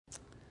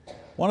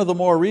One of the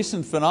more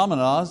recent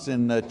phenomena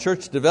in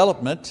church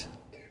development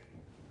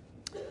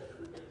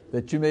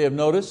that you may have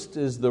noticed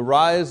is the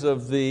rise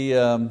of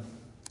the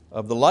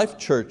Life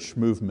Church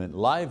movement,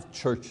 live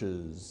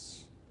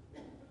churches.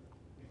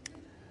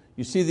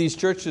 You see these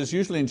churches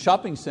usually in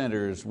shopping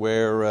centers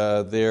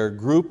where their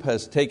group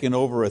has taken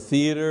over a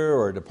theater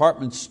or a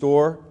department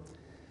store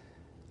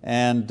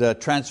and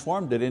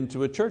transformed it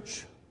into a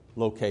church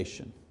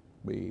location.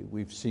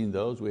 We've seen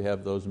those. We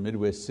have those in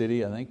Midwest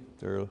City, I think.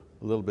 They're a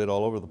little bit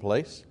all over the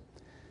place.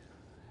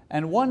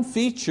 And one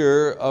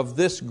feature of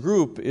this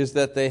group is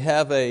that they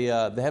have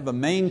a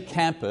main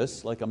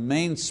campus, like a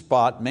main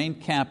spot, main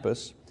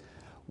campus,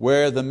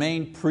 where the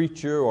main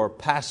preacher or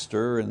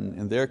pastor,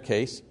 in their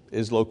case,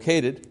 is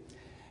located.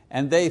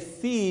 And they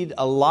feed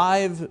a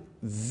live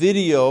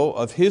video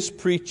of his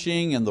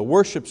preaching and the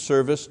worship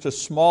service to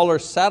smaller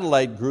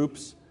satellite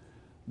groups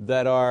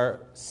that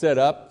are set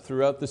up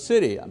throughout the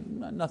city.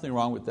 Nothing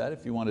wrong with that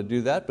if you want to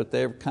do that, but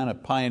they've kind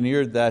of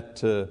pioneered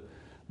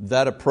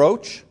that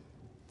approach.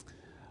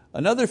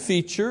 Another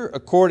feature,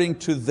 according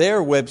to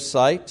their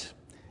website,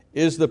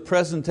 is the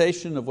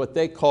presentation of what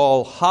they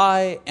call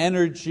high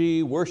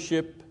energy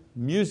worship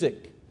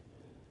music.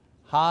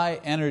 High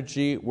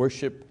energy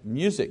worship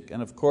music.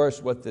 And of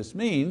course what this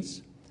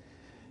means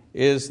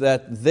is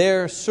that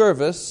their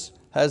service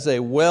has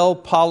a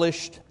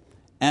well-polished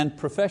and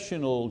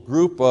professional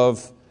group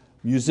of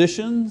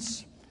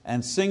musicians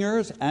and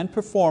singers and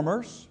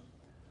performers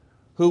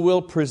who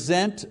will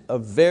present a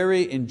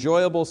very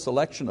enjoyable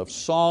selection of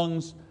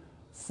songs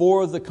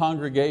for the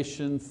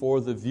congregation, for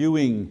the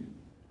viewing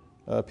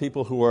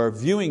people who are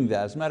viewing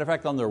that. As a matter of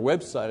fact, on their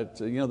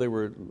website,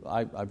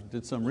 I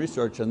did some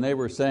research and they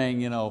were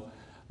saying,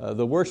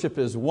 the worship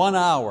is 1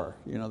 hour.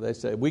 They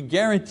say, we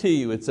guarantee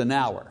you it's an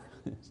hour.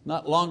 It's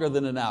not longer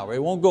than an hour.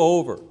 It won't go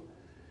over.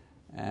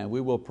 And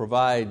we will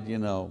provide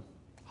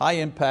high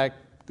impact,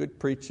 good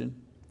preaching.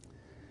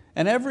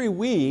 And every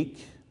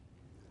week,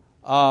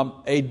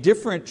 a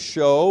different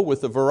show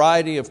with a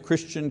variety of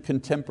Christian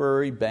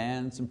contemporary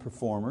bands and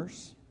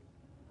performers.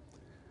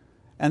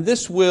 And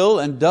this will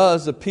and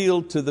does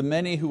appeal to the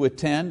many who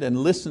attend and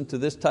listen to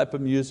this type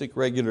of music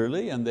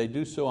regularly, and they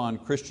do so on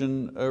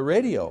Christian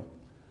radio.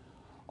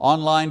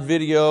 Online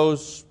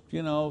videos,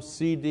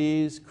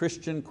 CDs,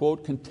 Christian,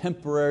 quote,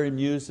 contemporary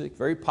music,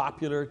 very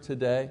popular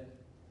today.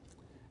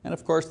 And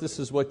of course this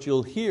is what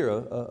you'll hear,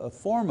 a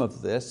form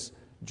of this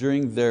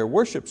during their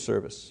worship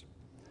service.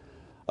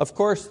 Of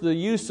course, the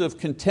use of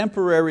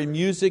contemporary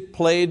music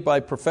played by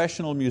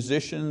professional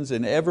musicians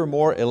in ever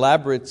more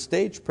elaborate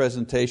stage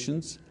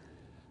presentations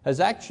has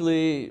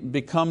actually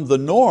become the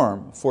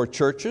norm for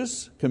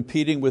churches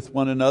competing with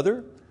one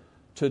another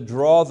to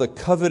draw the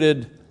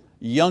coveted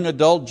young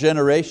adult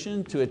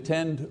generation to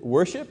attend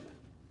worship.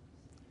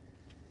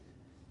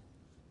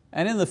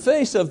 And in the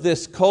face of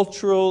this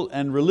cultural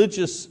and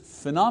religious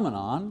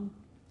phenomenon,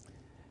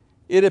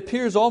 it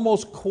appears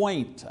almost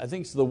quaint. I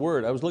think it's the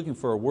word, I was looking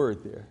for a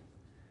word there.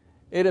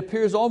 It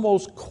appears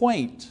almost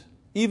quaint,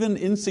 even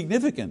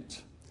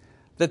insignificant,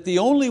 that the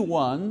only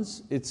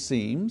ones, it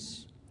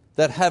seems,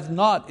 that have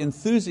not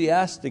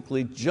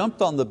enthusiastically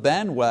jumped on the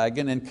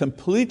bandwagon and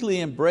completely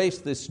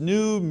embraced this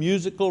new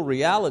musical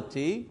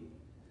reality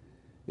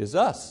is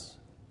us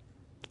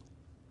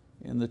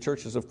in the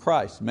churches of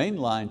Christ,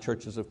 mainline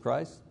churches of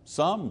Christ.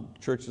 Some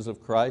churches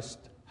of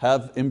Christ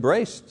have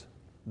embraced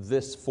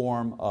this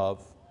form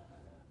of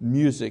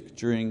music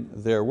during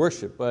their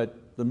worship, but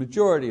the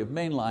majority of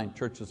mainline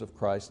churches of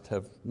Christ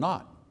have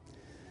not.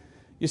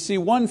 You see,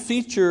 one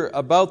feature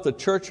about the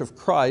Church of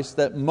Christ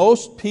that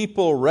most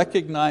people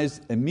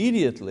recognize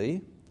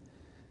immediately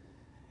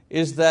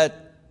is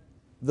that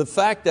the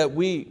fact that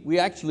we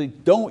actually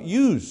don't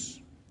use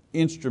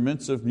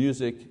instruments of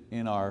music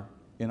in our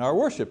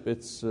worship.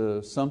 It's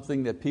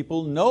something that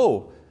people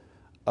know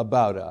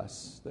about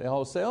us. They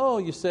all say, oh,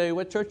 you say,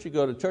 what church you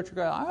go to? Church of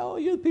Christ? Oh,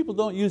 you people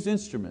don't use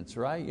instruments,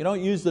 right? You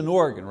don't use an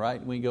organ, right?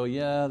 And we go,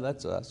 yeah,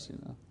 that's us.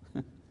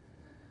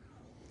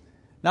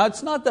 Now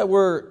it's not that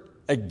we're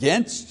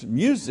against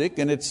music,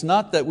 and it's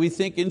not that we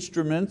think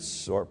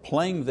instruments or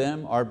playing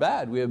them are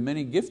bad. We have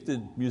many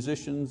gifted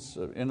musicians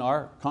in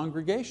our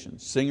congregation,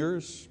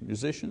 singers,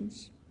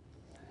 musicians.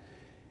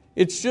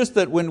 It's just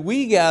that when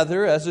we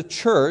gather as a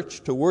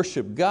church to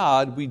worship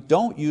God, we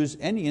don't use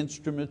any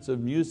instruments of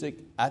music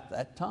at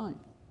that time.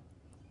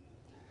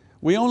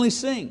 We only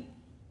sing.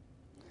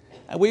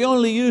 And we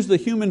only use the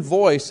human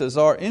voice as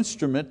our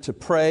instrument to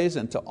praise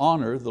and to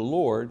honor the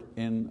Lord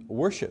in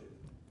worship.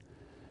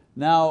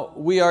 Now,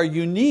 we are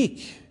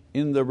unique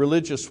in the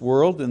religious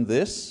world in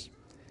this,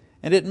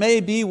 and it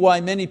may be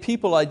why many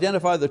people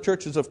identify the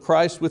churches of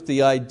Christ with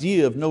the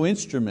idea of no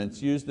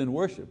instruments used in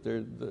worship.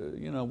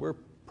 We're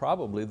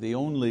probably the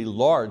only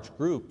large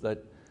group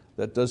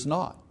that does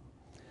not.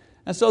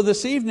 And so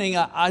this evening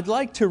I'd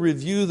like to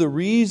review the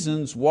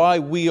reasons why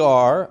we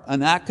are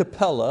an a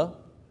cappella,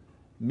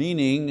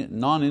 meaning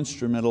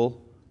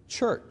non-instrumental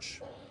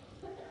church.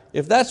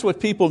 If that's what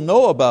people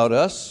know about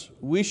us,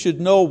 we should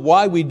know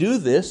why we do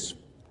this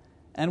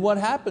and what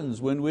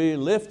happens when we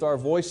lift our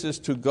voices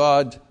to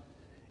God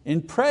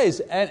in praise.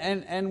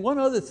 And one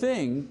other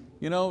thing,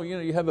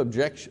 you have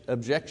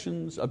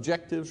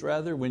objectives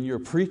rather, when you're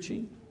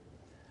preaching.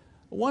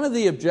 One of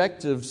the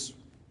objectives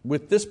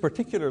with this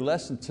particular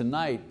lesson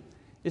tonight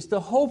is to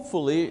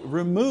hopefully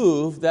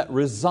remove that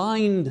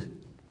resigned,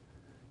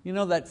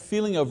 that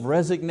feeling of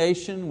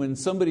resignation when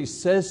somebody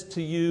says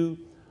to you,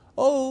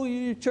 oh,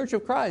 you're Church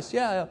of Christ,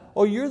 yeah,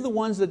 or you're the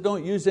ones that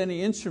don't use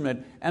any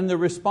instrument, and the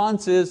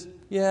response is,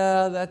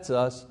 yeah, that's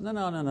us.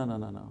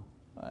 No.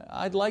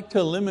 I'd like to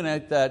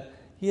eliminate that,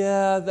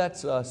 yeah,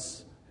 that's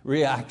us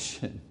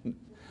reaction.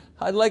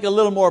 I'd like a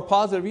little more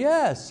positive,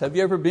 yes. Have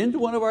you ever been to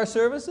one of our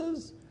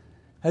services?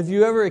 Have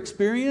you ever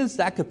experienced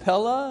a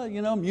cappella,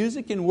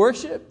 music in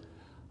worship?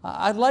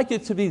 I'd like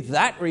it to be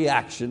that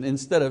reaction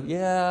instead of,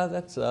 yeah,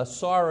 that's us,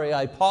 sorry,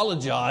 I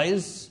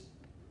apologize.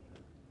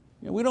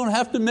 We don't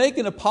have to make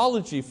an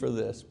apology for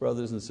this,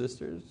 brothers and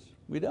sisters.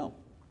 We don't.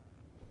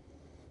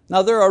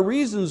 Now there are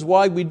reasons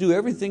why we do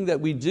everything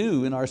that we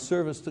do in our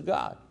service to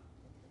God.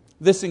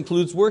 This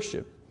includes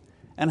worship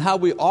and how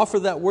we offer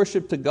that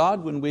worship to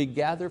God when we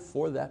gather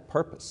for that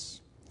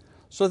purpose.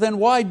 So then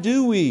why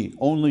do we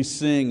only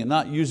sing and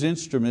not use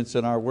instruments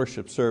in our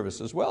worship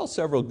services? Well,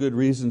 several good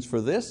reasons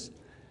for this.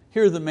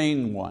 Here are the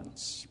main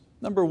ones.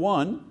 Number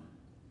one,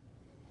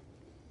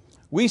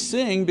 we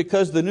sing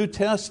because the New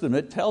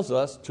Testament tells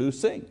us to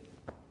sing.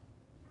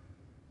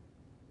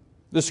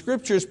 The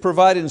Scriptures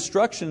provide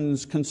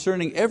instructions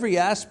concerning every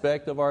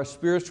aspect of our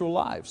spiritual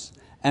lives,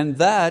 and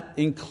that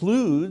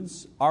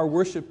includes our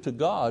worship to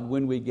God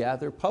when we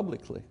gather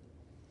publicly.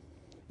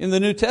 In the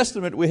New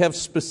Testament, we have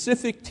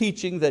specific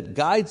teaching that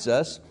guides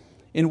us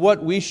in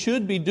what we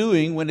should be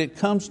doing when it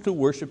comes to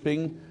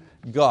worshiping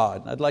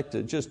God. I'd like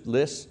to just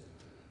list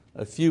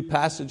a few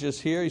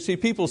passages here. You see,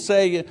 people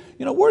say,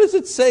 where does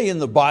it say in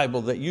the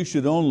Bible that you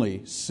should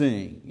only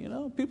sing?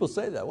 People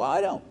say that. Well,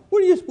 I don't.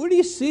 Where do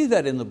you see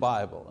that in the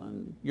Bible?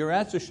 And your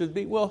answer should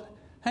be, well,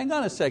 hang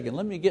on a second.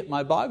 Let me get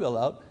my Bible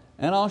out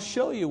and I'll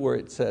show you where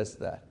it says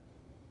that.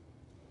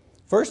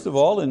 First of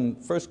all, in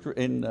 1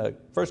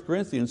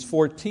 Corinthians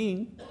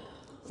 14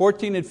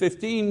 and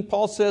 15,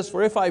 Paul says,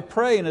 for if I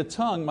pray in a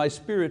tongue, my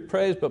spirit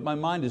prays, but my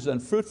mind is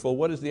unfruitful.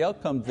 What is the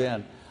outcome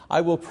then? I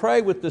will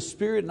pray with the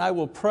Spirit and I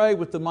will pray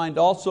with the mind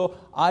also.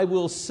 I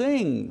will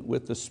sing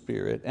with the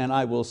Spirit and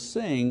I will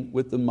sing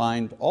with the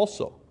mind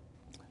also.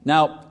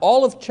 Now,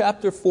 all of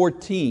chapter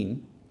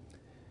 14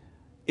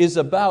 is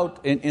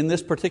about, in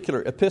this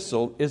particular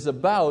epistle, is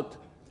about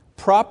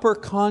proper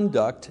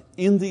conduct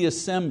in the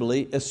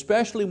assembly,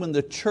 especially when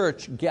the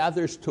church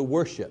gathers to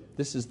worship.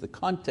 This is the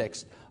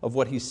context of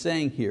what he's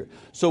saying here.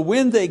 So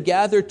when they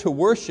gather to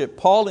worship,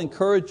 Paul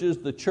encourages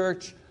the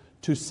church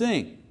to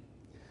sing.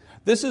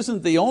 This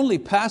isn't the only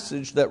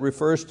passage that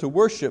refers to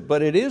worship,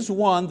 but it is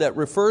one that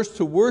refers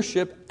to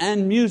worship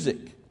and music.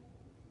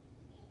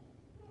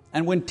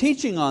 And when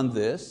teaching on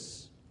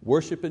this,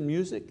 worship and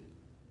music,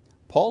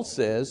 Paul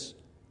says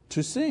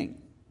to sing.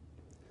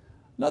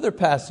 Another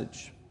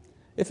passage,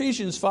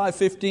 Ephesians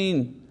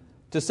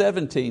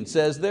 5:15-17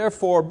 says,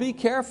 therefore be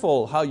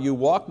careful how you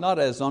walk, not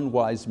as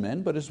unwise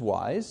men, but as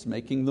wise,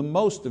 making the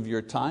most of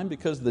your time,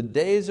 because the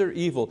days are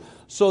evil.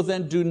 So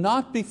then do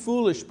not be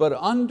foolish, but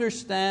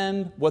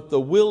understand what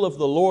the will of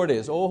the Lord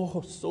is.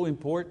 Oh, so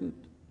important.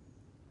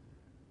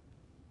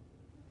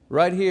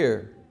 Right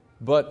here,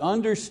 but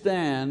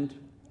understand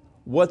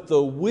what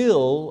the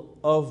will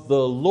of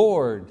the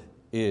Lord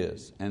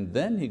is. And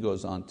then he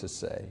goes on to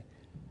say,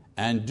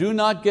 and do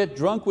not get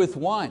drunk with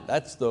wine.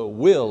 That's the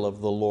will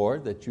of the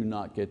Lord, that you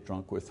not get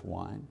drunk with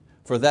wine,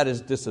 for that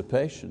is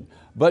dissipation.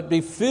 But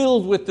be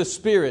filled with the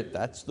Spirit.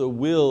 That's the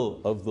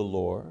will of the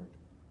Lord.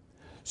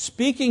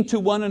 Speaking to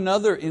one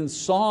another in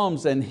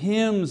psalms and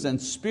hymns and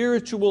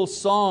spiritual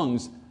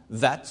songs.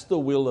 That's the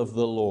will of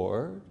the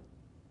Lord.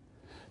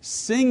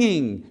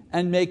 Singing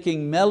and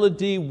making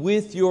melody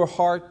with your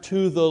heart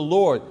to the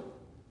Lord.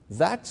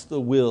 That's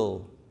the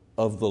will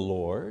of the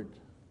Lord.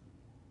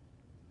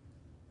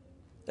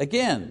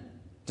 Again,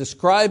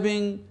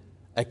 describing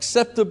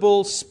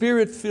acceptable,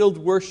 Spirit-filled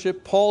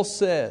worship, Paul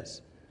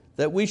says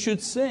that we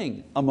should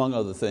sing, among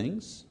other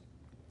things.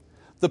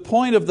 The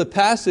point of the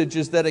passage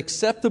is that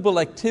acceptable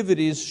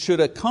activities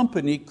should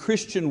accompany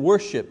Christian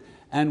worship.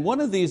 And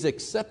one of these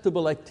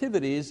acceptable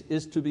activities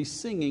is to be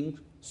singing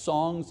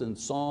songs and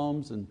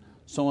psalms and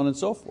so on and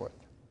so forth.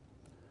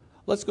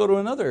 Let's go to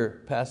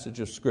another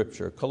passage of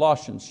Scripture.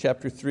 Colossians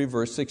chapter 3,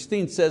 verse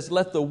 16 says,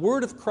 let the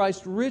word of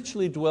Christ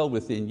richly dwell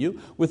within you,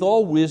 with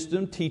all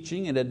wisdom,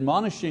 teaching and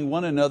admonishing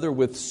one another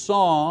with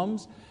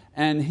psalms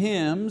and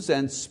hymns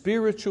and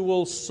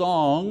spiritual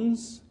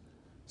songs,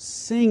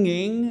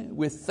 singing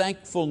with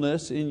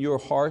thankfulness in your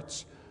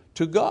hearts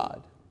to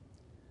God.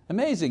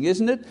 Amazing,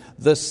 isn't it?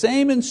 The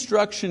same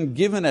instruction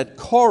given at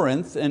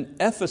Corinth and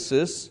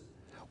Ephesus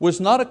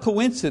was not a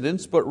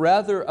coincidence, but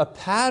rather a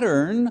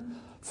pattern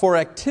for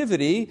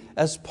activity,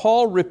 as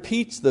Paul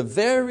repeats the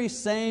very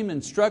same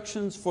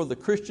instructions for the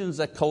Christians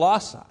at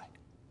Colossae.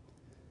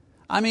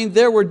 I mean,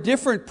 there were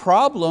different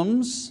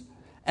problems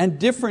and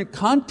different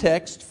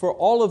contexts for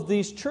all of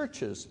these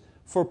churches.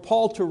 for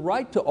Paul to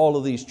write to all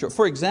of these churches.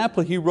 For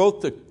example, he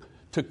wrote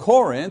to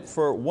Corinth,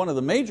 for one of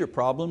the major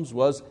problems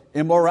was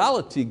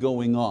immorality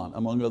going on,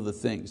 among other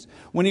things.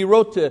 When he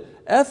wrote to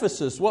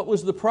Ephesus, what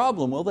was the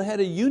problem? Well, they had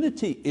a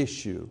unity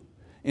issue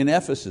in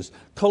Ephesus.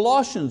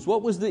 Colossians,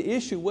 what was the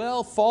issue?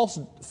 Well,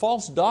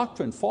 false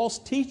doctrine, false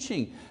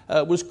teaching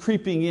was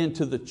creeping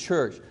into the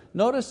church.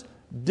 Notice,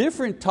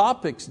 different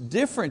topics,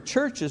 different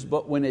churches,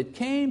 but when it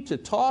came to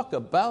talk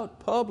about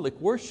public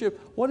worship,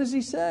 what does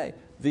he say?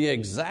 The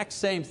exact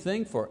same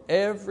thing for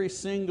every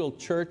single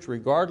church,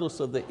 regardless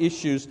of the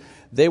issues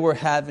they were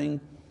having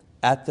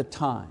at the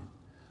time.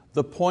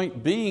 The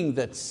point being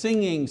that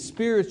singing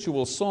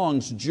spiritual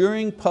songs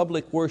during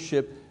public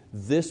worship,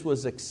 this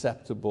was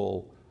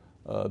acceptable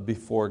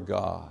before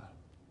God.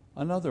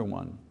 Another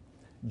one,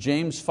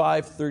 James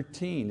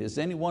 5:13, is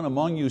anyone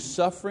among you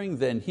suffering?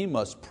 Then he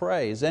must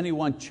pray. Is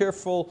anyone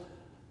cheerful?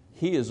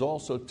 He is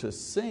also to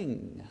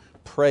sing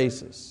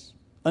praises.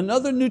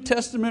 Another New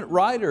Testament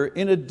writer,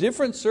 in a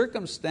different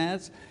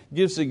circumstance,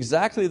 gives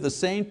exactly the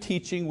same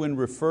teaching when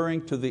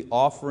referring to the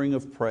offering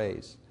of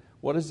praise.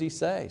 What does he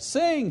say?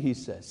 Sing, he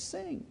says,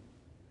 sing.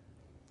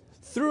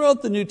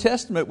 Throughout the New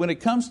Testament, when it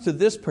comes to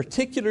this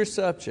particular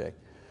subject,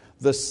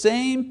 the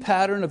same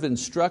pattern of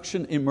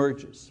instruction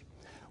emerges.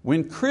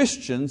 When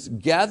Christians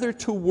gather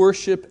to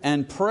worship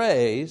and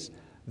praise,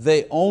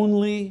 they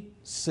only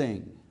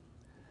sing.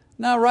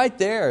 Now right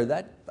there,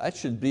 that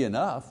should be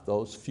enough,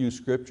 those few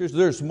scriptures.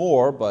 There's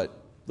more, but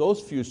those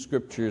few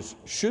scriptures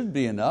should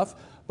be enough,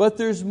 but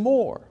there's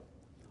more.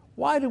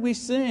 Why do we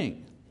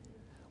sing?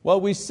 Well,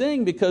 we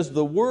sing because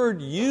the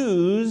word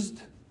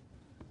used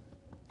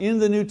in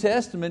the New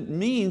Testament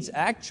means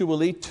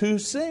actually to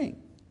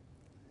sing.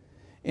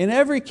 In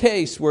every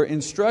case where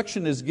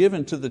instruction is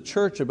given to the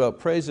church about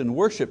praise and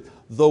worship,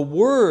 the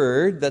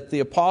word that the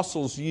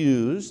apostles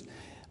used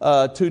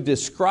to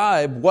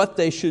describe what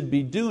they should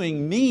be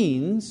doing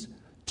means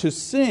to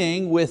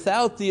sing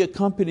without the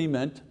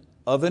accompaniment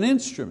of an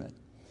instrument.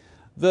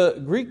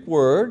 The Greek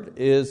word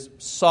is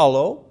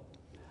psallo.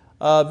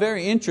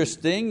 Very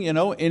interesting.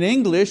 In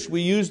English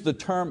we use the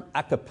term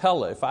a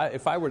cappella.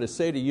 If I were to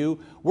say to you,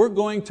 we're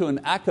going to an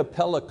a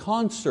cappella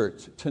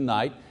concert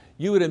tonight,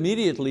 you would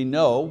immediately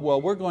know,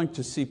 well, we're going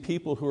to see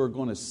people who are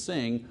going to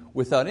sing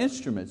without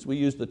instruments. We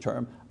use the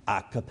term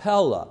a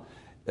cappella.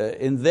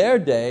 In their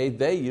day,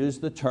 they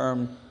used the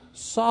term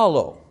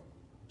psallo.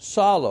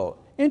 Psallo.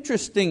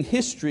 Interesting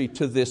history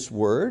to this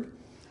word.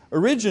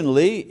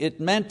 Originally, it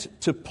meant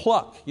to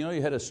pluck. You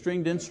had a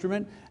stringed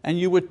instrument, and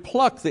you would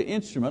pluck the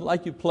instrument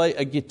like you play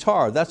a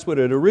guitar. That's what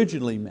it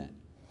originally meant.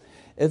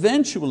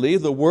 Eventually,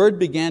 the word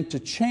began to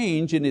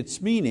change in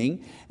its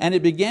meaning, and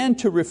it began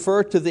to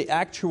refer to the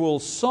actual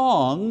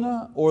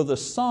song or the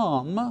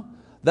psalm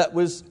that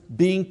was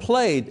being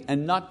played,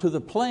 and not to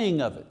the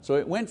playing of it. So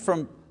it went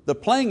from the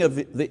playing of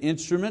the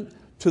instrument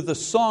to the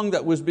song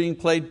that was being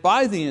played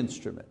by the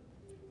instrument.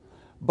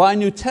 By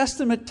New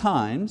Testament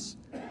times,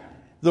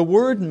 the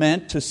word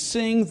meant to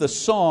sing the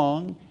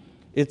song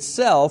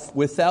itself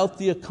without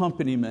the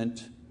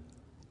accompaniment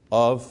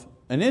of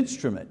an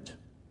instrument.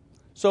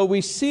 So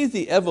we see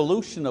the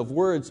evolution of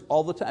words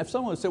all the time. If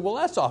someone would say, well,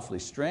 that's awfully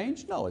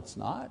strange. No, it's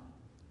not.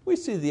 We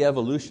see the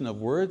evolution of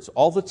words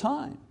all the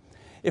time.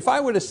 If I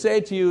were to say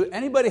to you,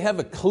 anybody have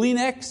a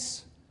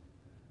Kleenex?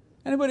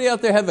 Anybody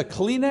out there have a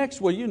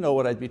Kleenex? Well, you know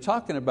what I'd be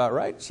talking about,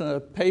 right? Some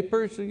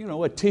paper,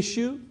 a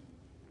tissue.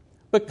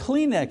 But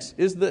Kleenex,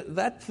 is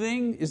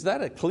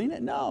that a Kleenex?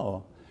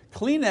 No.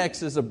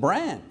 Kleenex is a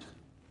brand.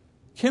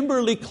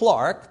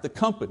 Kimberly-Clark, the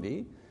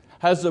company,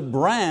 has a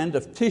brand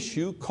of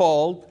tissue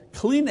called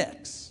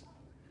Kleenex.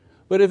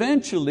 But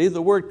eventually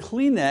the word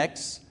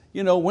Kleenex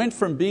went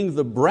from being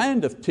the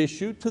brand of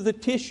tissue to the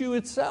tissue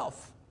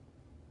itself.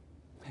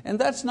 And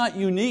that's not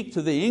unique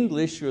to the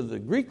English or the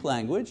Greek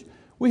language.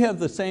 We have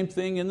the same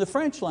thing in the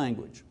French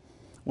language.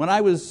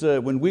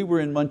 When we were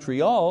in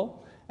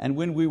Montreal and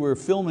when we were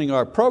filming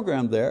our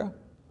program there,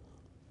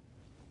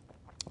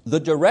 the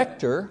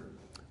director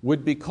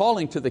would be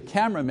calling to the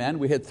cameraman.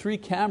 We had 3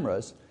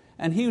 cameras,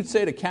 and he would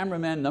say to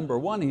cameraman number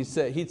 1,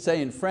 he'd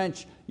say in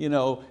French,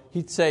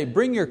 he'd say,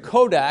 bring your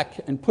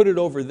Kodak and put it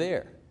over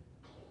there.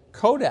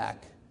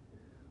 Kodak.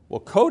 Well,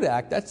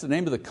 Kodak, that's the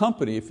name of the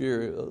company. If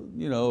you're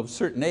of a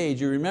certain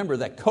age, you remember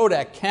that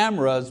Kodak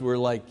cameras were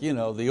like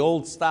the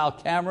old style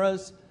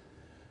cameras.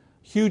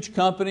 Huge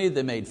company,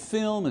 they made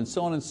film and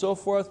so on and so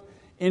forth.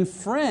 In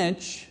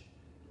French,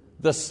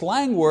 the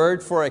slang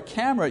word for a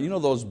camera,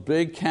 those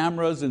big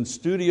cameras in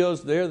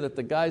studios there that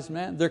the guys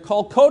man, they're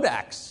called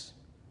Kodaks.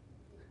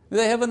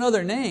 They have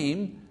another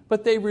name,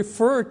 but they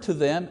refer to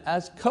them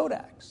as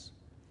Kodaks.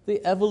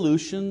 The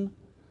evolution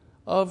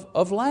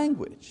of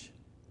language.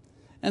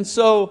 And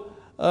so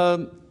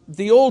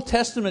the Old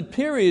Testament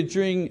period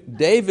during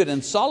David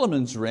and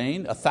Solomon's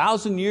reign,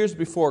 1,000 years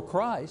before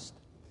Christ,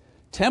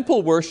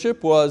 temple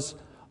worship was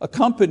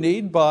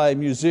accompanied by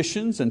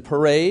musicians and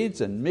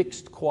parades and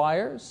mixed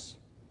choirs.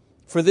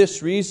 For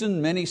this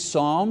reason, many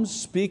psalms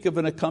speak of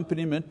an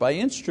accompaniment by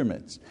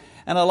instruments.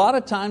 And a lot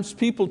of times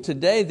people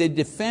today, they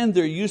defend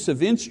their use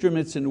of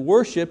instruments in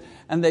worship,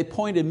 and they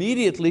point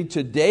immediately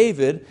to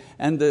David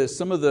and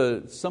some of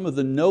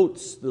the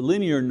notes, the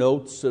linear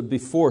notes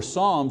before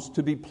Psalms,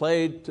 to be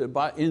played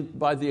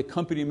by the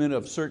accompaniment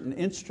of certain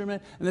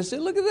instrument. And they say,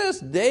 look at this,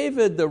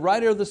 David, the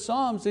writer of the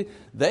Psalms,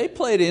 they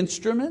played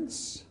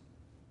instruments.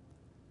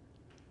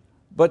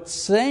 But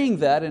saying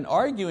that and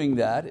arguing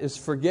that is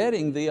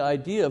forgetting the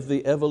idea of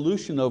the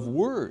evolution of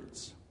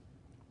words.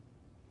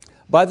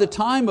 By the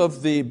time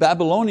of the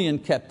Babylonian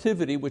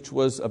captivity, which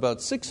was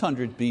about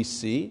 600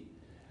 BC,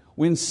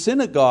 when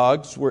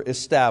synagogues were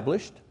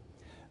established,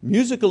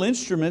 musical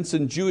instruments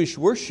in Jewish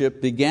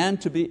worship began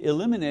to be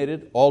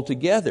eliminated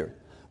altogether.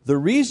 The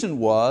reason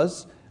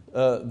was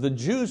the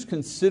Jews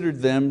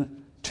considered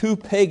them too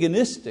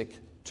paganistic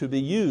to be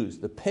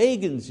used. The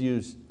pagans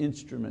used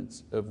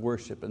instruments of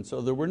worship, and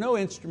so there were no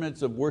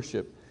instruments of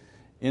worship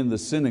in the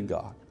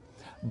synagogue.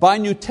 By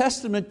New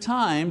Testament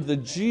time, the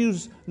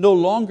Jews no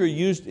longer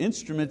used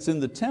instruments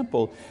in the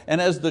temple, and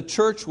as the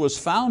church was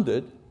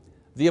founded,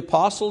 the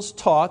apostles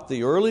taught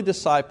the early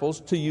disciples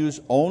to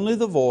use only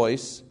the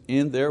voice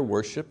in their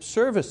worship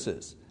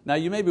services. Now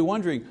you may be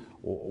wondering,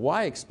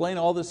 why explain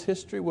all this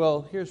history?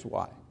 Well, here's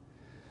why.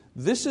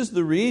 This is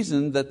the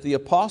reason that the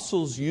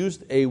apostles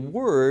used a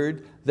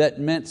word that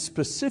meant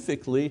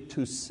specifically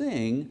to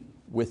sing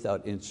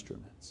without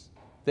instruments.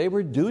 They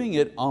were doing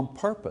it on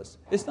purpose.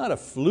 It's not a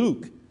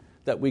fluke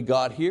that we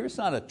got here. It's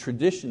not a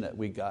tradition that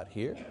we got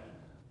here.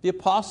 The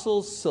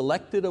apostles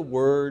selected a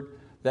word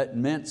that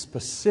meant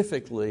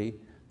specifically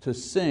to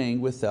sing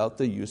without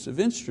the use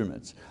of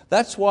instruments.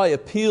 That's why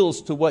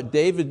appeals to what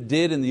David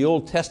did in the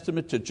Old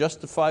Testament to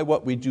justify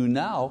what we do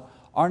now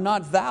are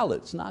not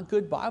valid. It's not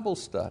good Bible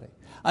study.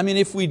 I mean,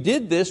 if we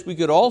did this, we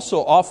could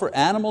also offer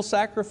animal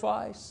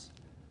sacrifice.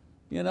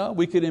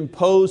 We could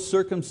impose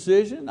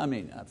circumcision. I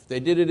mean, if they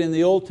did it in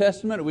the Old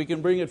Testament, we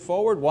can bring it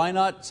forward. Why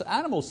not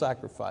animal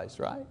sacrifice,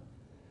 right?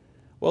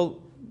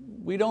 Well,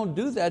 we don't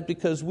do that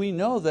because we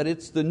know that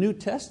it's the New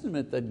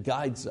Testament that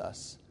guides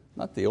us,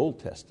 not the Old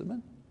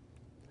Testament.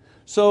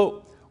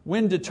 So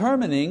when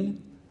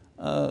determining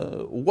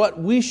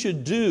what we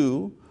should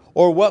do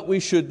or what we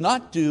should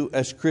not do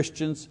as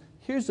Christians,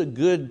 here's a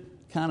good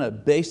kind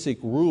of basic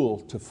rule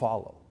to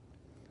follow.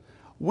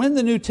 When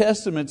the New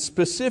Testament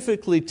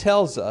specifically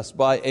tells us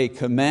by a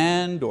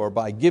command or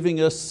by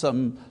giving us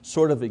some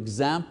sort of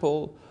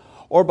example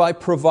or by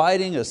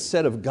providing a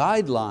set of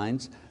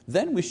guidelines,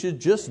 then we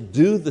should just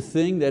do the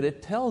thing that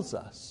it tells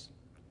us.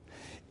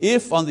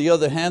 If, on the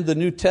other hand, the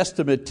New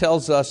Testament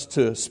tells us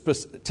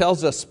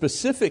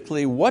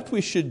specifically what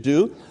we should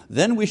do,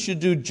 then we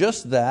should do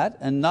just that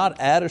and not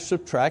add or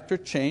subtract or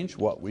change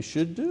what we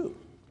should do.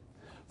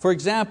 For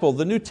example,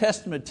 the New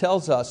Testament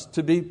tells us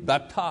to be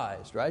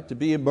baptized, right? To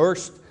be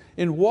immersed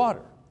in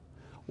water.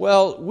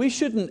 Well, we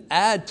shouldn't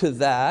add to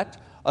that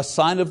a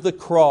sign of the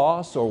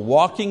cross or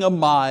walking a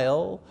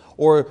mile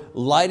or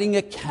lighting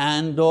a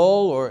candle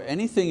or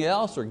anything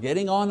else or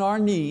getting on our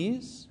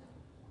knees.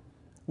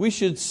 We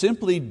should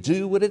simply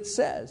do what it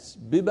says.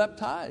 Be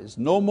baptized.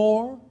 No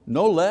more,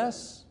 no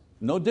less,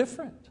 no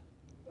different.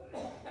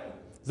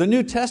 The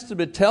New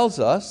Testament tells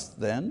us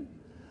then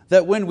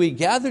that when we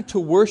gather to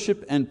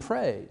worship and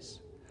praise,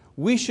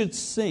 we should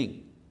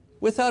sing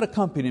without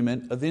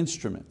accompaniment of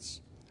instruments.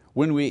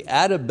 When we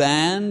add a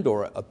band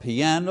or a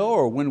piano,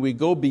 or when we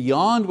go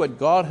beyond what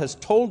God has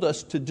told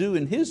us to do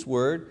in His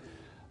Word,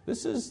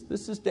 this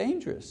is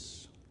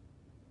dangerous.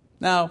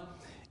 Now,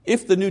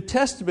 if the New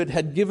Testament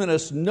had given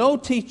us no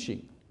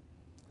teaching,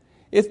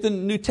 if the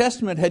New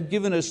Testament had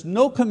given us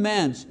no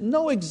commands,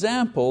 no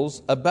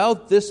examples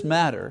about this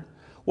matter,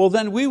 well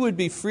then we would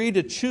be free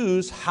to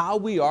choose how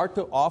we are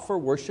to offer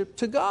worship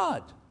to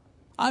God.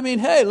 I mean,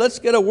 hey, let's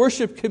get a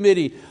worship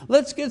committee.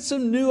 Let's get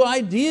some new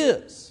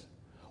ideas.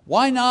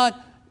 Why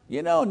not,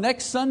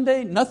 next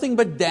Sunday, nothing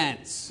but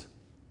dance.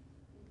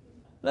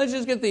 Let's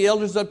just get the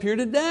elders up here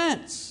to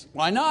dance.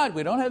 Why not?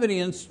 We don't have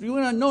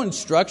no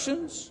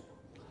instructions.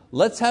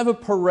 Let's have a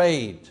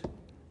parade.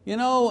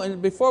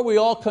 And before we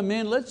all come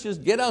in, let's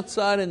just get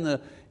outside in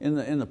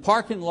the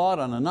parking lot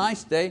on a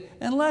nice day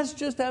and let's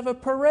just have a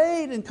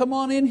parade and come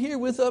on in here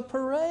with a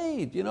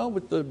parade,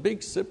 with the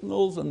big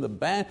signals and the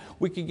band.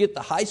 We could get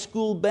the high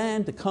school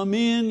band to come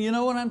in, you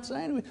know what I'm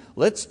saying?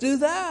 Let's do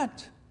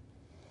that.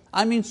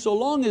 I mean, so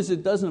long as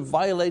it doesn't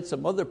violate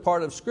some other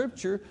part of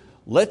Scripture,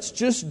 let's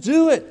just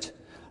do it.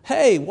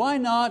 Hey, why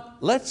not?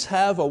 Let's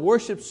have a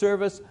worship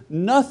service,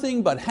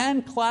 nothing but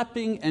hand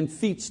clapping and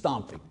feet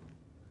stomping.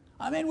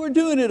 I mean, we're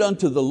doing it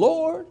unto the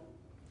Lord.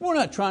 We're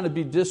not trying to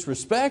be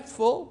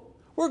disrespectful.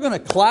 We're going to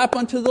clap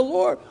unto the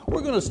Lord.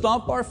 We're going to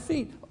stomp our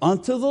feet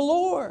unto the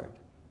Lord.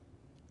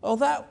 Well,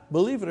 that,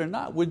 believe it or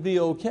not, would be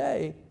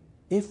okay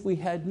if we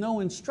had no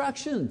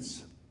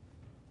instructions.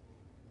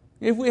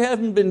 If we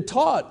haven't been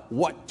taught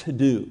what to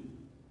do.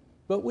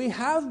 But we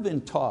have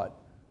been taught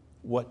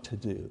what to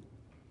do.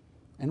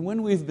 And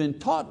when we've been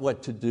taught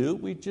what to do,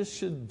 we just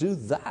should do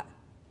that.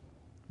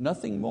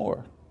 Nothing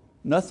more,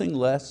 nothing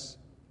less,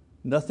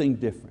 nothing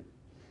different.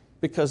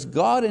 Because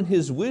God in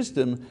His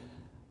wisdom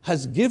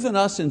has given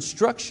us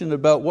instruction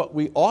about what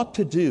we ought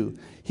to do.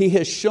 He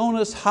has shown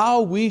us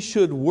how we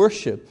should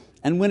worship.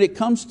 And when it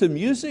comes to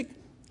music,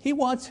 He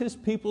wants His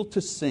people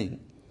to sing.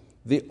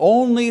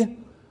 Only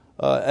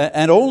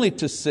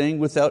to sing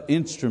without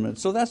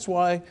instruments. So that's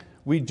why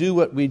we do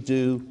what we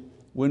do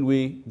when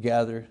we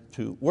gather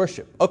to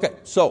worship. Okay,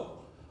 so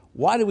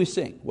why do we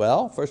sing?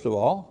 Well, first of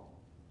all,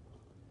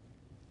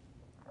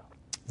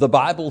 the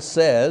Bible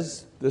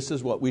says this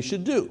is what we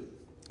should do.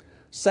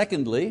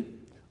 Secondly,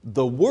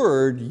 the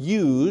word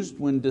used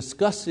when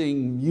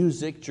discussing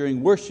music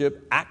during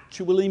worship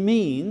actually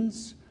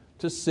means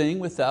to sing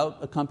without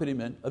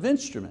accompaniment of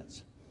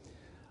instruments.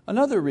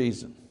 Another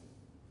reason,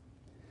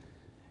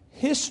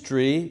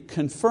 history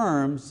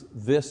confirms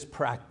this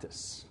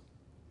practice.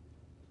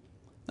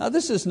 Now,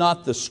 this is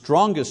not the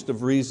strongest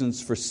of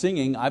reasons for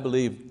singing. I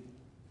believe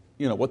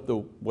what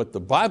the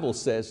Bible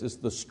says is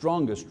the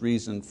strongest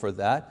reason for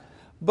that,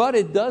 but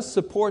it does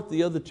support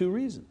the other two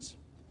reasons.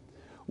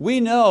 We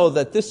know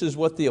that this is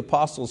what the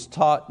apostles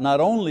taught not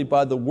only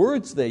by the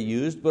words they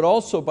used, but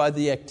also by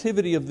the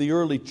activity of the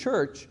early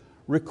church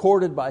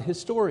recorded by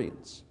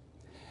historians.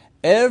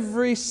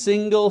 Every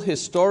single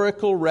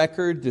historical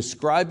record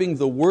describing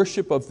the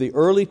worship of the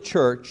early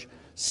church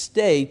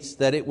states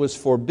that it was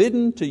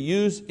forbidden to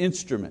use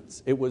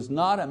instruments. It was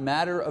not a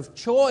matter of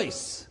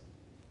choice.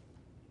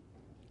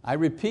 I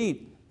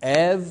repeat,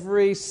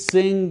 every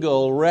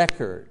single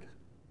record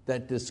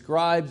that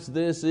describes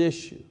this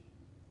issue,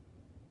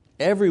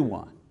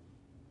 everyone.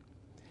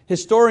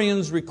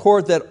 Historians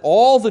record that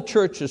all the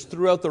churches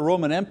throughout the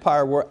Roman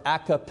Empire were a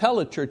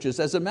cappella churches.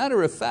 As a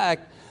matter of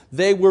fact,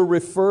 they were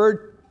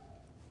referred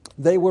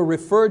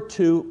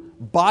to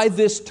by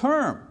this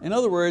term. In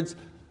other words,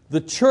 the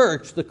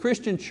church, the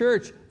Christian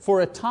church, for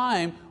a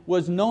time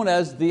was known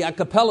as the a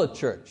cappella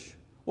church.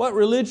 What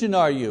religion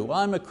are you? Well,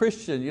 I'm a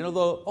Christian.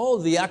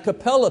 The a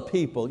cappella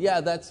people.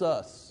 Yeah, that's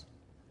us.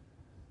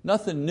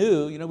 Nothing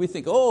new. We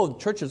think,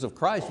 churches of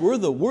Christ, we're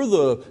the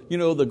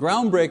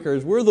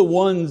groundbreakers. We're the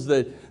ones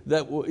that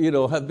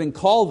have been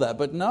called that.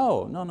 But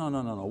no.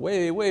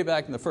 Way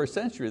back in the first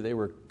century, they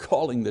were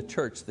calling the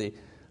church the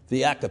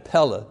a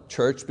cappella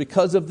church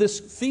because of this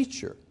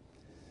feature.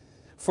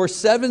 For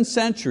 7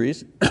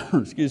 centuries,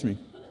 excuse me,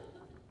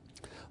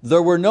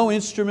 there were no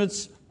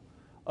instruments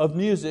of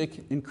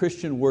music in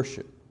Christian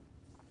worship.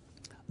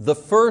 The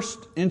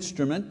first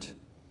instrument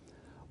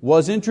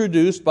was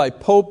introduced by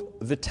Pope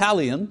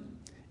Vitalian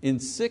in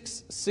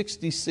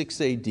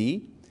 666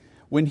 AD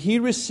when he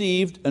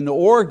received an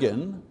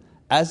organ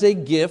as a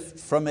gift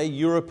from a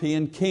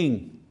European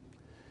king.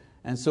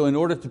 And so in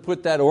order to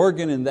put that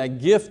organ and that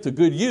gift to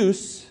good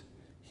use,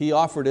 he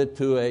offered it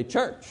to a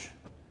church,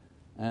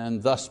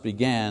 and thus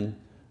began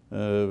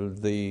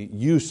the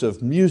use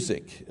of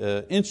music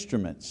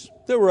instruments.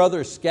 There were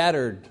other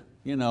scattered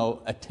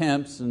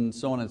attempts and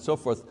so on and so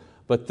forth,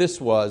 but this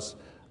was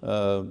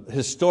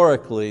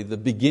historically the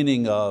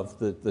beginning of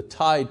the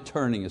tide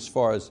turning as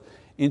far as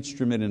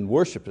instrument in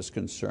worship is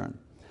concerned.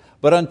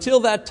 But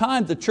until that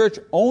time, the church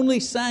only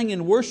sang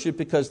in worship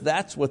because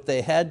that's what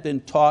they had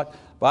been taught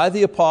by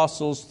the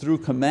apostles through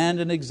command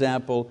and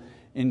example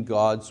in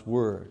God's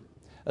word.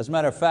 As a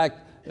matter of fact,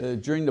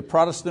 during the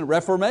Protestant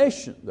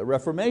Reformation, the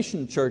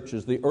Reformation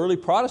churches, the early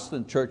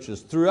Protestant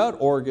churches threw out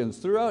organs,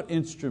 threw out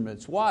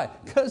instruments. Why?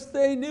 Because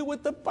they knew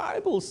what the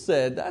Bible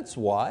said. That's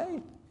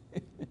why.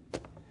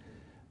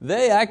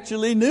 They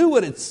actually knew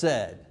what it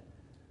said.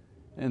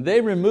 And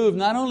they removed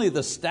not only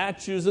the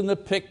statues and the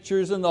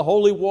pictures and the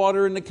holy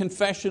water and the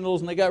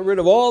confessionals, and they got rid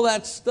of all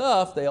that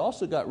stuff, they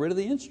also got rid of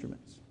the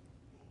instruments.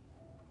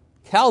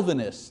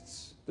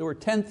 Calvinists, there were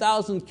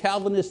 10,000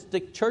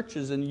 Calvinistic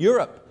churches in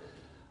Europe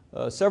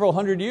several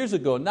hundred years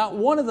ago. Not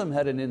one of them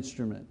had an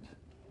instrument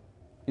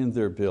in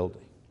their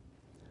building.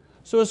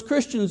 So as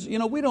Christians,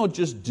 we don't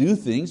just do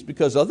things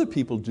because other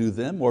people do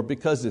them or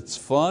because it's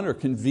fun or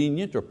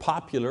convenient or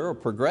popular or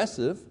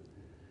progressive.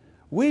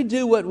 We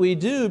do what we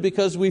do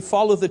because we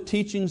follow the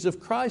teachings of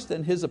Christ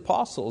and His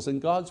apostles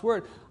and God's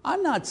word.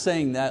 I'm not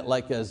saying that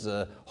like as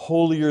a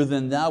holier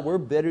than thou, we're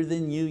better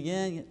than you.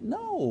 Yeah.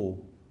 No.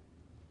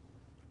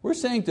 We're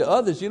saying to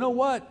others, you know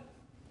what?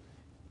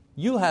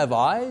 You have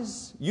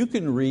eyes, you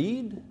can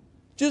read.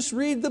 Just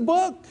read the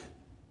book.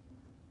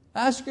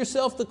 Ask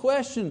yourself the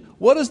question,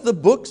 what does the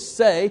book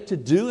say to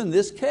do in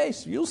this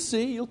case? You'll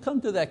see, you'll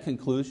come to that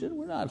conclusion.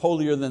 We're not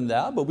holier than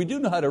thou, but we do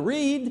know how to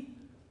read.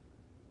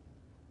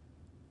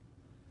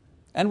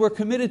 And we're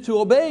committed to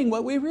obeying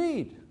what we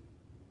read.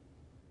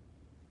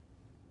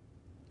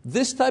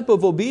 This type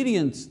of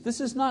obedience,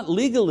 this is not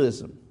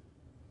legalism.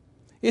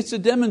 It's a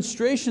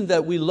demonstration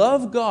that we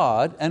love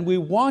God and we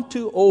want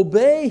to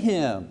obey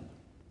Him.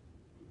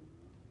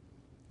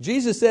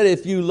 Jesus said,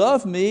 if you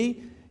love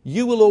me,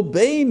 you will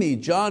obey me,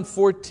 John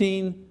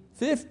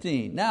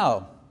 14:15.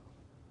 Now,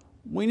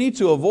 we need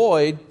to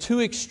avoid two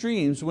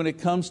extremes when it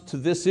comes to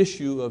this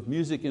issue of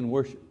music in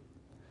worship.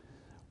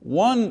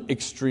 One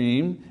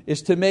extreme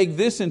is to make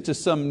this into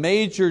some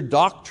major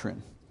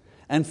doctrine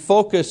and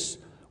focus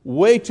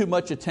way too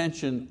much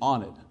attention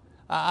on it.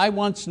 I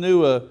once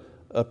knew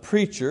a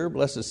preacher,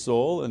 bless his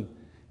soul, and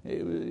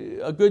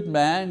a good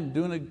man,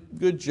 doing a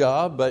good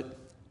job, but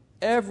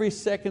every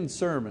second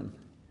sermon,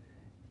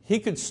 he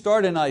could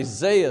start in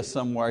Isaiah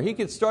somewhere, he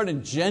could start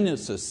in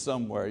Genesis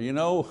somewhere,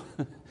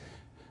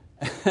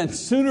 and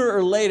sooner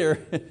or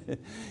later,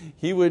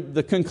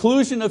 the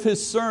conclusion of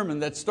his sermon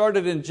that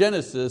started in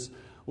Genesis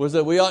was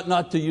that we ought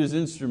not to use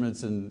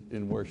instruments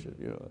in worship.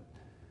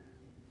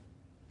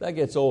 That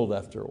gets old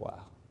after a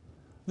while.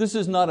 This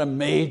is not a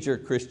major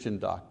Christian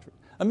doctrine.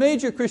 A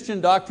major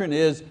Christian doctrine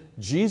is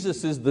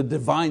Jesus is the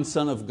divine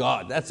Son of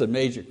God. That's a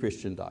major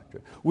Christian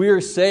doctrine. We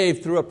are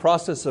saved through a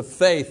process of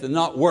faith and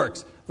not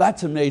works.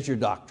 That's a major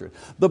doctrine.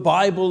 The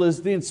Bible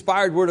is the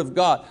inspired word of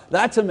God.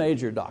 That's a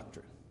major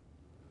doctrine.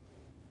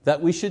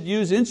 That we should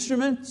use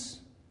instruments,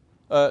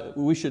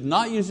 we should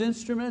not use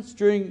instruments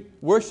during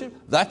worship,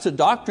 that's a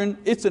doctrine.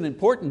 It's an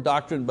important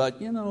doctrine,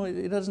 but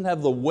it doesn't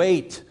have the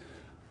weight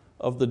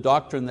of the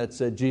doctrine that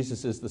said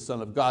Jesus is the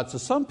Son of God. So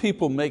some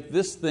people make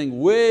this thing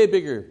way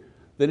bigger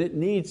than it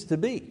needs to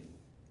be.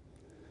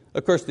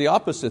 Of course, the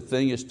opposite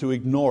thing is to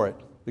ignore it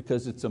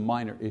because it's a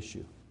minor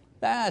issue.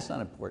 That's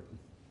not important.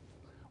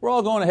 We're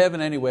all going to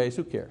heaven anyways,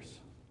 who cares?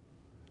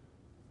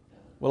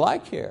 Well, I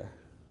care.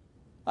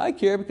 I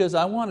care because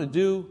I want to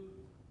do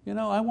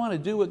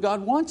what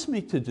God wants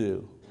me to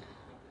do.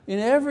 In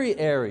every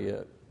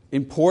area,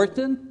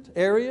 important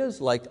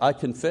areas, like I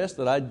confess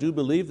that I do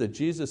believe that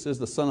Jesus is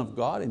the Son of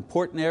God,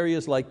 important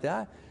areas like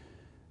that,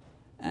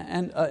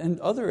 and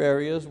other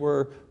areas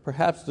where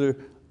perhaps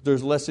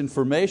there's less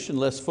information,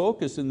 less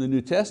focus in the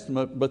New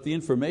Testament, but the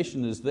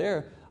information is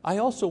there. I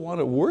also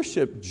want to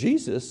worship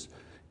Jesus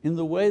in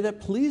the way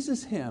that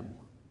pleases Him.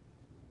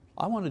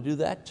 I want to do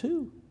that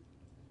too.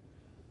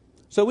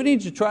 So we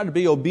need to try to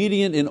be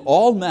obedient in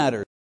all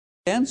matters,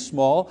 and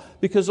small,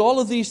 because all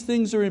of these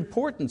things are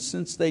important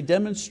since they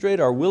demonstrate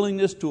our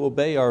willingness to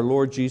obey our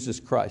Lord Jesus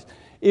Christ.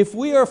 If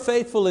we are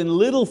faithful in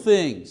little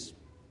things,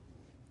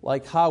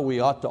 like how we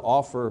ought to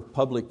offer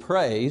public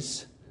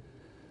praise,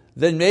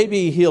 then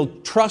maybe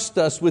He'll trust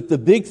us with the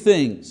big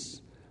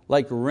things,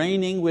 like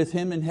reigning with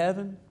Him in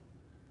heaven,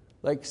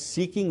 like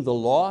seeking the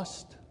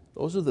lost.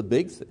 Those are the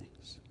big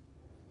things.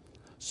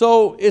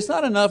 So it's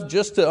not enough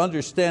just to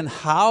understand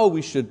how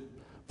we should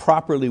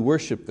properly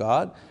worship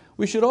God.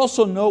 We should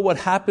also know what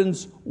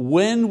happens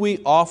when we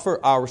offer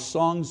our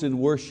songs in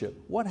worship.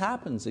 What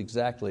happens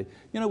exactly?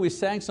 We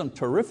sang some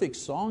terrific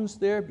songs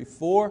there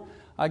before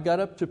I got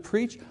up to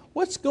preach.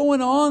 What's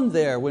going on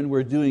there when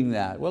we're doing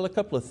that? Well, a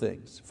couple of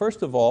things.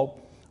 First of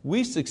all,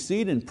 we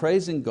succeed in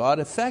praising God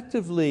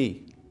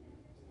effectively.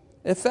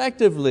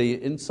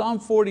 Effectively. In Psalm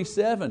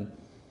 47,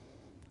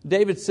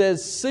 David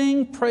says,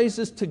 sing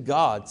praises to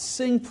God,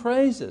 sing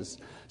praises.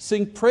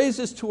 Sing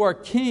praises to our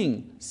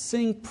King,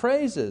 sing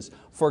praises.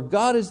 For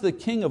God is the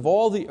King of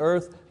all the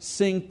earth,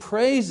 sing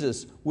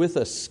praises with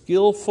a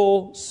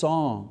skillful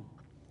song.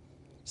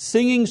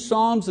 Singing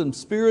psalms and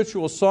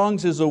spiritual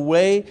songs is a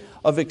way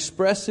of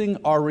expressing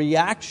our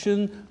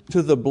reaction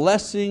to the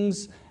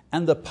blessings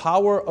and the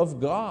power of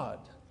God.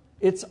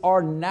 It's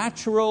our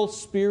natural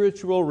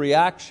spiritual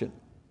reaction.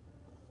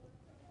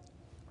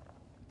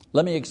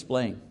 Let me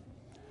explain.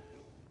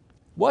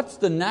 What's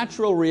the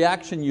natural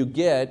reaction you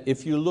get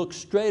if you look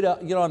straight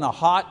up, on a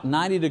hot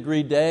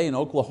 90-degree day in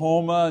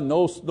Oklahoma,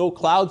 no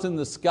clouds in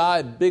the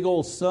sky, big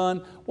old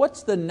sun?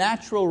 What's the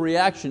natural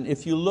reaction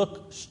if you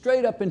look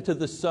straight up into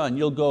the sun?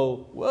 You'll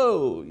go,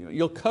 whoa,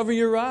 you'll cover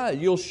your eyes,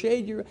 you'll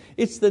shade your eyes.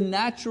 It's the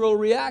natural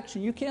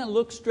reaction. You can't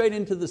look straight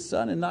into the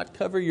sun and not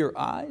cover your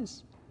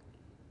eyes.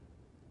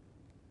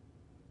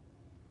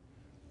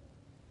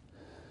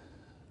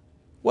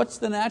 What's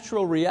the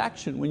natural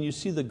reaction when you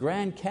see the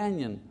Grand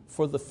Canyon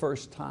for the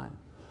first time?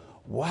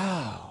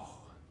 Wow.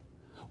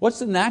 What's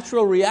the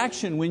natural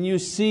reaction when you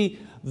see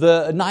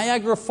the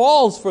Niagara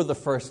Falls for the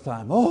first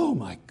time? Oh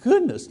my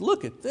goodness,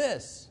 look at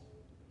this.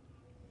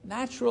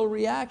 Natural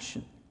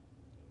reaction.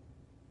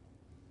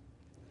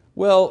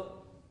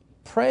 Well,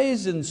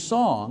 praise and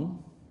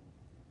song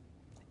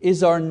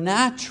is our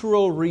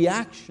natural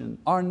reaction,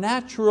 our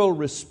natural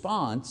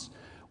response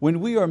when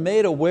we are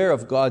made aware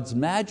of God's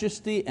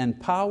majesty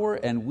and power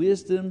and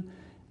wisdom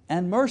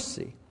and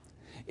mercy.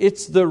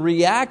 It's the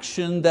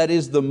reaction that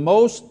is the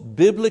most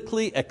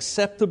biblically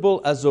acceptable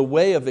as a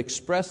way of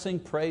expressing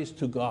praise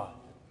to God.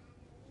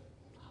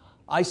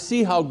 I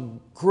see how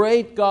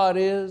great God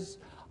is.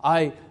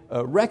 I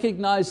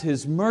recognize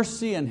His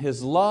mercy and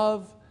His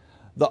love,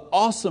 the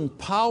awesome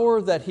power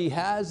that He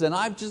has, and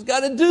I've just got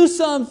to do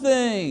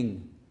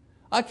something.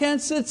 I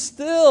can't sit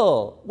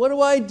still. What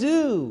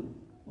do?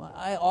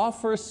 I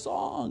offer a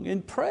song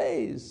in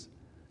praise,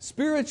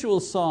 spiritual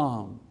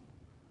song.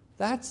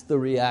 That's the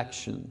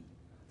reaction.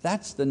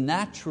 That's the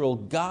natural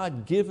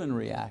God-given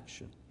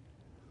reaction.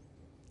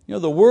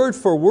 The word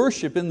for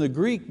worship in the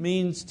Greek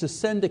means to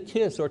send a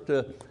kiss or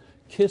to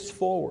kiss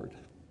forward.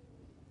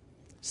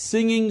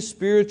 Singing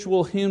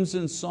spiritual hymns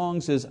and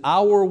songs is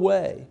our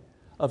way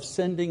of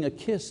sending a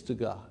kiss to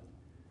God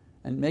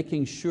and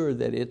making sure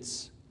that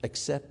it's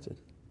accepted.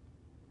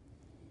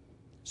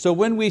 So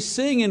when we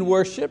sing in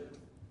worship,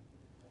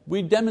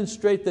 we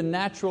demonstrate the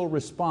natural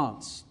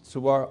response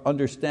to our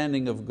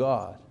understanding of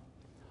God.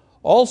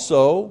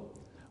 Also,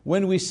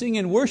 when we sing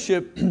in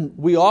worship,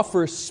 we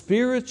offer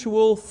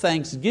spiritual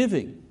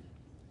thanksgiving.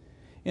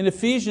 In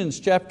Ephesians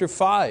chapter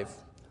 5,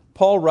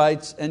 Paul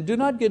writes, "And do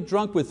not get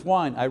drunk with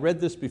wine." I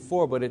read this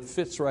before, but it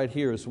fits right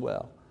here as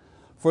well.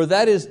 "For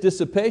that is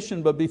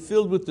dissipation, but be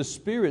filled with the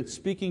Spirit,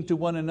 speaking to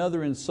one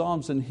another in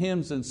psalms and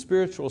hymns and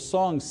spiritual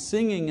songs,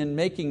 singing and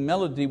making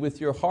melody with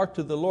your heart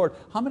to the Lord."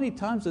 How many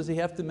times does he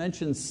have to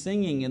mention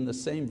singing in the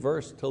same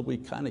verse till we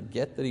kind of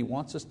get that he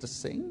wants us to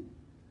sing?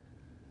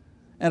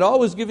 "And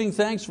always giving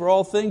thanks for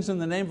all things in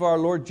the name of our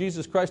Lord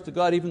Jesus Christ to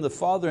God, even the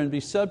Father, and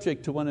be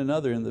subject to one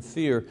another in the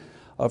fear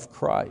of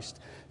Christ."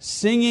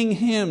 Singing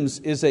hymns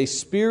is a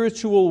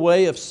spiritual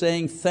way of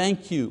saying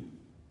thank you.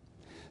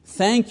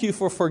 Thank you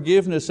for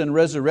forgiveness and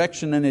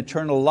resurrection and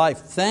eternal life.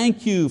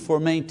 Thank you for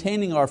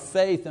maintaining our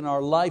faith and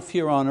our life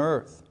here on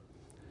earth.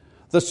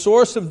 The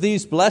source of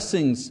these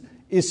blessings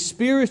is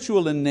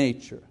spiritual in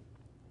nature,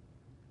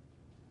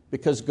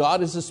 because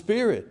God is a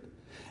spirit.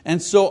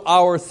 And so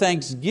our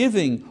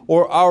thanksgiving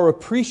or our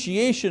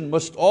appreciation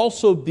must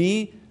also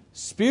be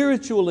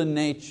spiritual in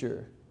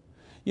nature.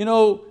 You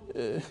know,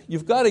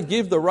 you've got to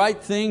give the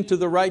right thing to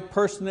the right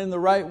person in the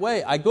right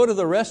way. I go to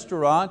the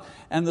restaurant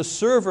and the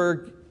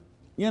server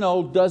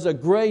does a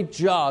great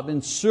job in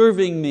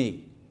serving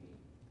me,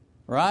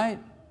 right?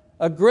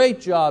 A great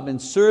job in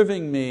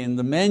serving me, and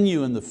the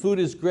menu and the food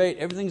is great,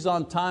 everything's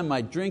on time,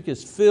 my drink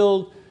is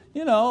filled,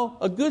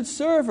 a good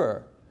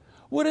server.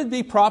 Would it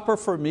be proper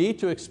for me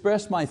to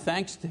express my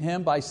thanks to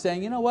him by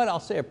saying, "You know what, I'll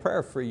say a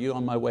prayer for you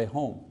on my way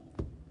home"?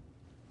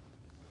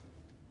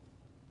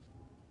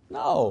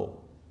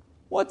 No.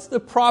 What's the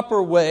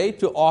proper way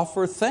to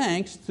offer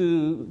thanks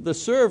to the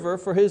server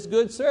for his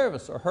good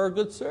service or her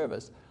good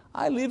service?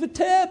 I leave a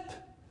tip.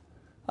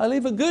 I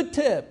leave a good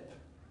tip.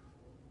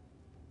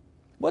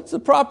 What's the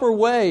proper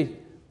way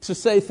to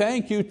say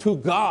thank you to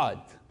God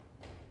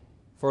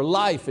for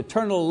life,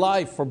 eternal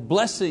life, for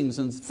blessings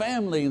and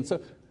family and so?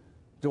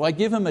 Do I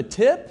give him a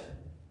tip?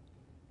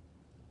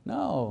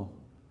 No.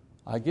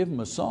 I give him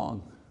a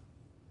song.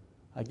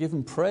 I give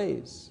him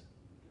praise.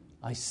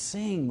 I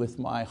sing with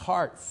my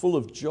heart full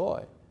of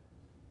joy.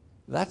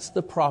 That's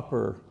the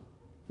proper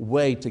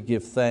way to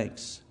give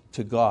thanks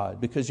to God,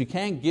 because you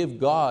can't give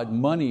God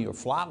money or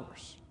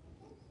flowers.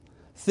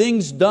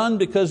 Things done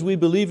because we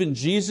believe in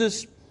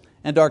Jesus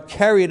and are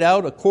carried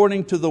out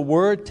according to the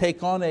Word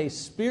take on a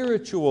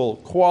spiritual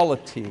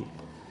quality.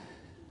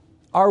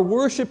 Our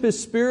worship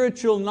is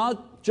spiritual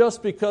not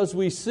just because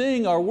we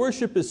sing. Our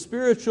worship is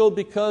spiritual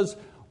because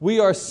we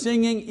are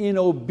singing in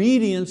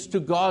obedience to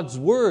God's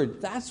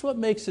Word. That's what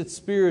makes it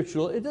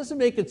spiritual. It doesn't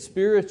make it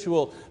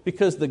spiritual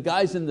because the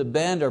guys in the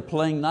band are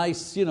playing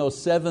nice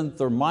seventh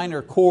or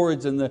minor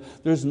chords, and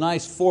there's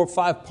nice 4 or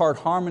 5 part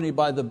harmony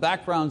by the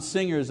background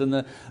singers, and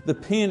the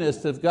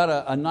pianists have got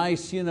a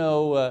nice,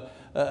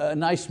 a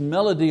nice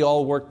melody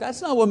all worked.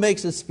 That's not what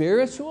makes it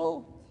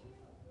spiritual.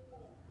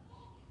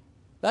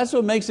 That's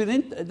what makes it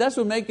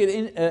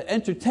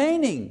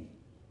entertaining.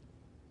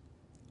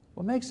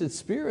 What makes it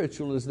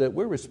spiritual is that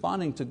we're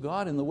responding to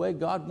God in the way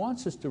God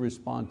wants us to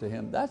respond to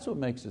Him. That's what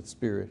makes it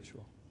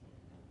spiritual.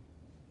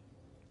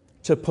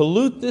 To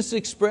pollute this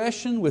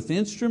expression with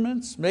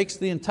instruments makes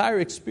the entire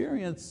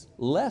experience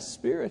less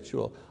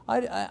spiritual.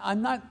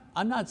 I'm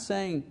not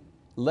saying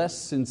less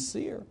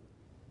sincere.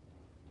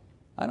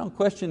 I don't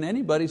question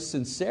anybody's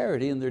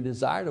sincerity in their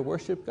desire to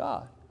worship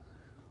God.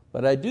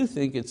 But I do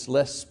think it's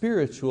less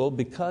spiritual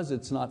because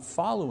it's not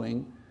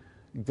following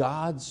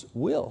God's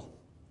will.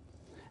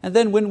 And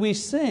then when we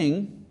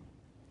sing,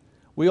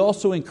 we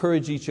also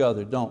encourage each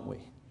other, don't we?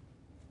 A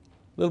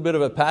little bit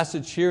of a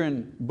passage here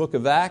in the book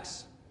of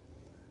Acts.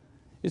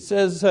 It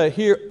says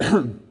here,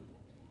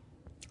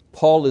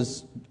 Paul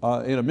is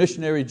in a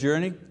missionary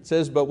journey. It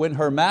says, but when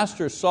her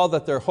masters saw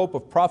that their hope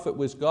of profit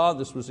was God,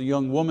 this was a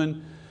young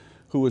woman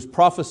who was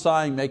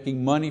prophesying,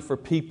 making money for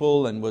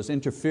people, and was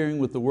interfering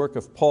with the work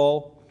of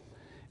Paul.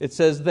 It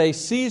says, they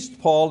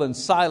seized Paul and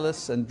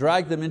Silas and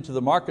dragged them into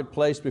the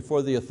marketplace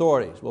before the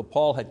authorities. Well,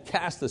 Paul had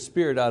cast the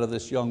spirit out of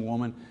this young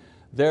woman,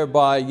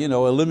 thereby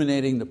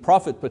eliminating the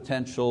profit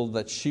potential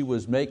that she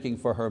was making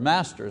for her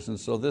masters. And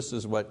so this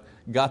is what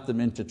got them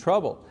into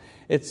trouble.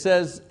 It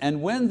says,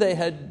 and when they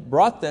had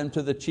brought them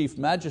to the chief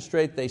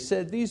magistrate, they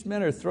said, these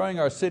men are throwing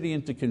our city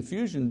into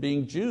confusion,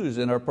 being Jews,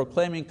 and are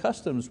proclaiming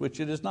customs which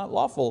it is not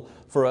lawful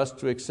for us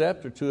to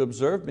accept or to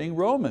observe, being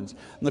Romans.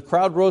 And the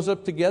crowd rose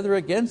up together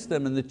against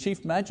them, and the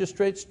chief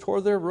magistrates tore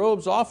their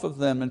robes off of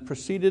them and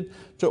proceeded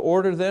to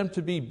order them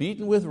to be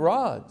beaten with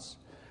rods.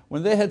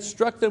 When they had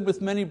struck them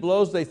with many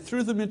blows, they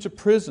threw them into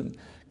prison,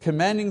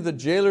 commanding the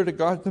jailer to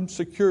guard them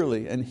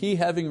securely. And he,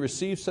 having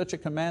received such a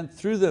command,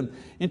 threw them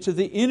into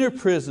the inner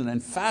prison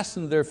and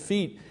fastened their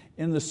feet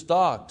in the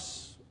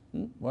stocks.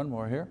 One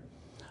more here.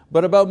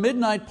 But about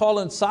midnight, Paul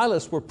and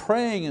Silas were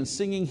praying and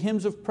singing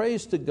hymns of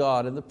praise to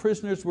God, and the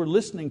prisoners were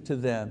listening to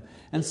them.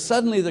 And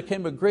suddenly there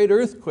came a great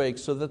earthquake,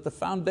 so that the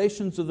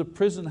foundations of the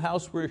prison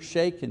house were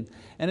shaken.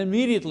 And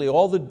immediately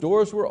all the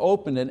doors were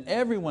opened, and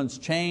everyone's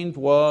chain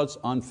was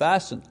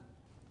unfastened.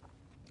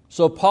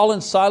 So Paul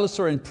and Silas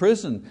are in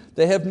prison.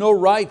 They have no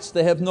rights,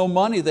 they have no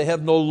money, they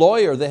have no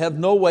lawyer, they have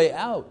no way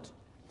out.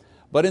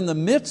 But in the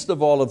midst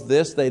of all of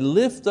this, they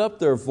lift up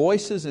their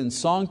voices in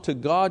song to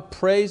God,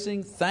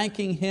 praising,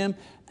 thanking Him,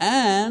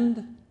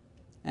 and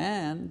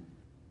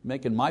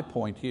making my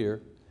point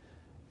here,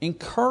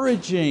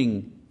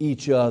 encouraging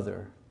each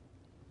other.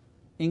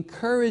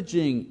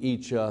 Encouraging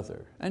each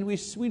other. And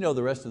we know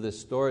the rest of this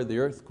story, the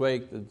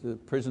earthquake, the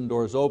prison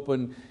doors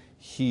open,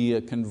 he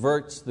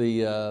converts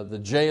the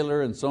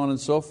jailer, and so on and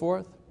so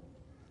forth.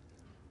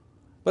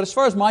 But as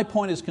far as my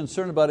point is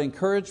concerned about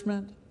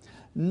encouragement,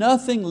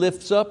 nothing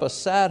lifts up a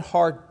sad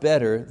heart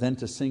better than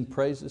to sing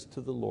praises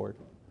to the Lord.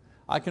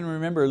 I can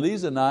remember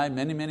Lisa and I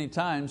many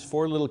times,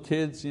 4 little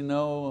kids,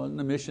 on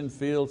the mission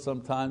field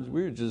sometimes,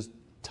 we were just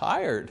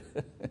tired.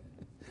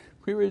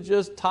 We were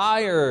just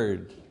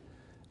tired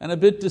and a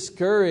bit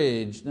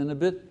discouraged and a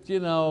bit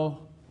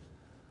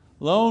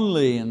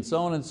lonely and so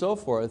on and so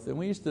forth. And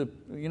we used to,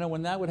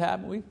 when that would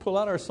happen, we'd pull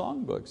out our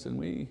songbooks and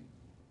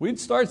we'd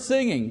start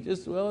singing.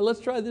 Let's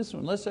try this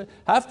one.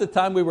 Half the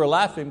time we were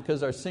laughing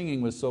because our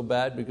singing was so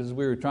bad, because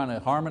we were trying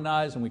to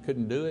harmonize and we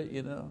couldn't do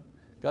it,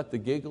 got the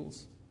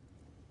giggles.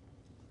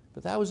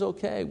 But that was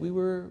okay. We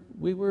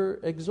were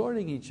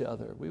exhorting each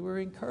other. We were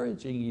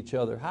encouraging each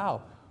other.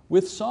 How?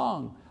 With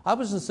song. I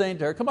wasn't saying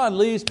to her, come on,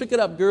 Lise, pick it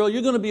up, girl.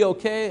 You're going to be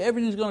okay.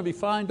 Everything's going to be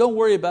fine. Don't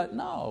worry about it.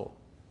 No.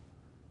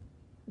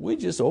 We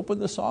just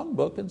opened the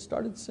songbook and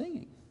started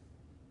singing.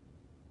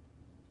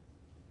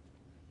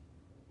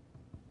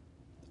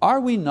 Are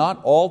we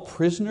not all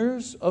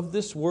prisoners of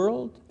this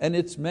world and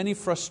its many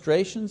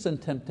frustrations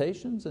and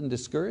temptations and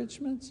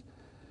discouragements?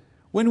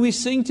 When we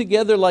sing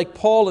together like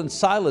Paul and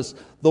Silas,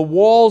 the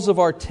walls of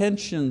our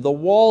tension, the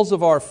walls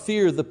of our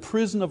fear, the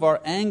prison of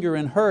our anger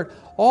and hurt,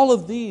 all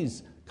of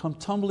these come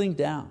tumbling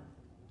down.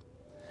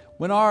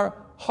 When our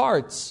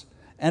hearts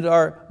and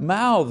our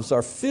mouths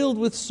are filled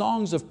with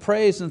songs of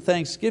praise and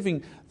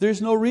thanksgiving,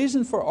 there's no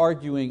reason for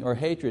arguing or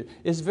hatred.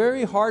 It's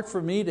very hard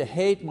for me to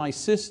hate my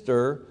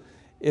sister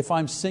if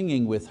I'm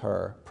singing with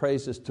her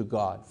praises to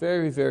God.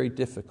 Very, very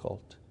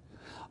difficult.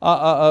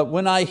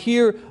 When I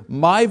hear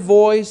my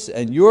voice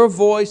and your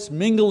voice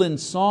mingle in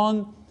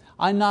song,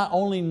 I not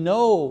only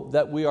know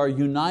that we are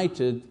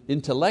united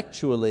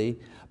intellectually,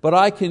 but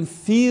I can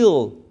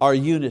feel our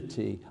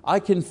unity. I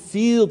can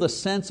feel the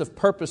sense of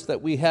purpose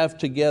that we have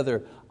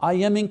together. I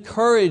am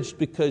encouraged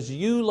because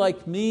you,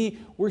 like me,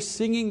 we're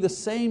singing the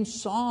same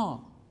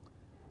song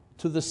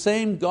to the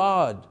same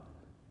God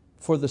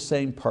for the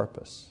same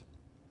purpose.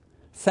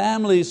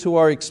 Families who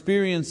are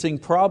experiencing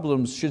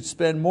problems should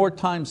spend more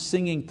time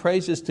singing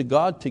praises to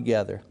God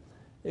together.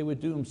 It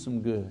would do them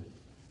some good.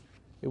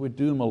 It would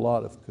do them a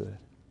lot of good.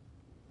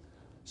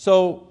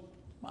 So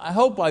I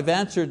hope I've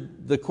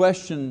answered the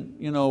question,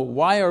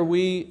 why are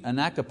we an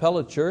a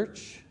cappella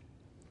church?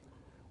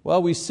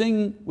 Well, we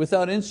sing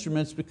without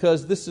instruments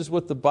because this is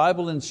what the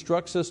Bible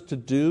instructs us to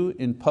do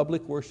in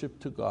public worship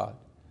to God.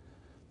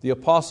 The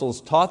apostles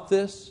taught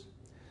this,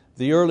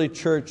 the early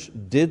church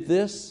did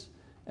this,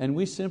 and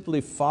we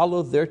simply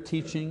follow their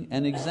teaching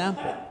and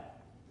example.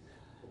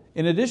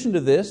 In addition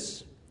to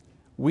this,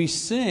 we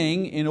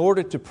sing in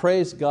order to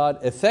praise God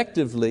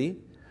effectively,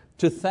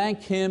 to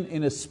thank Him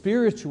in a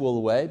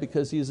spiritual way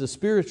because He is a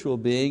spiritual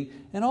being,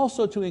 and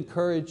also to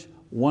encourage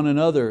one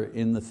another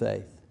in the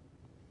faith.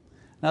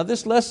 Now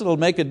this lesson will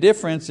make a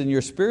difference in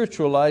your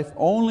spiritual life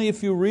only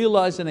if you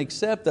realize and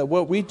accept that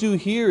what we do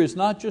here is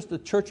not just a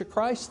Church of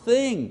Christ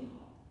thing.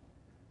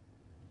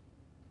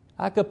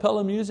 A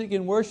cappella music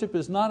in worship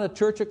is not a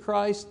Church of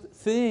Christ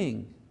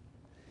thing.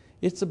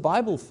 It's a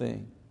Bible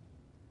thing.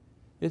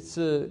 It's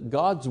a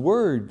God's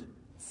Word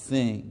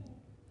thing.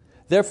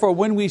 Therefore,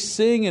 when we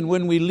sing and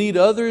when we lead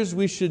others,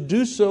 we should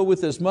do so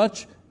with as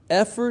much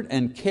effort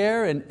and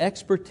care and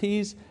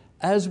expertise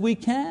as we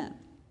can.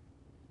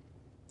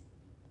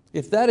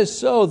 If that is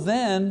so,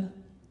 then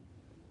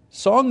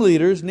song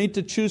leaders need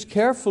to choose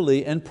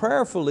carefully and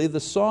prayerfully the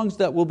songs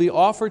that will be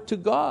offered to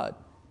God.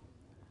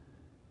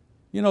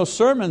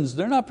 Sermons,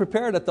 they're not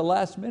prepared at the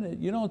last minute.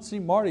 You don't see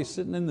Marty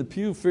sitting in the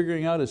pew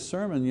figuring out his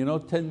sermon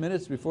 10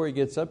 minutes before he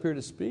gets up here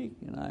to speak.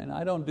 And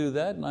I don't do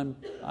that, and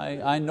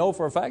I know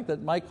for a fact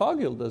that Mike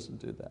Coghill doesn't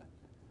do that.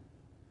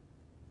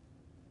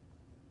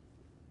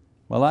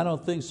 Well, I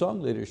don't think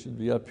song leaders should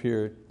be up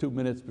here 2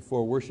 minutes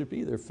before worship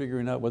either,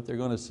 figuring out what they're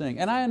going to sing.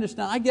 And I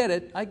understand, I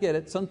get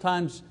it.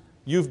 Sometimes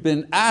you've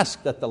been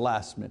asked at the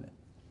last minute.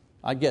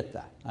 I get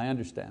that, I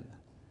understand that.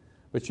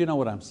 But you know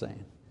what I'm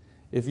saying.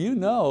 If you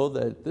know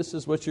that this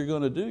is what you're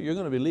going to do, you're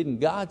going to be leading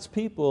God's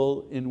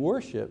people in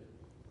worship,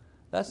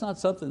 that's not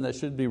something that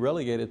should be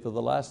relegated to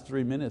the last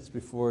 3 minutes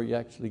before you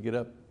actually get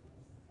up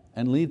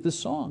and lead the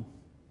song.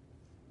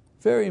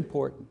 Very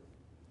important.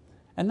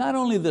 And not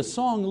only the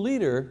song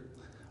leader,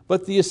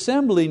 But the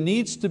assembly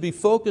needs to be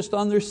focused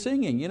on their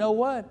singing. You know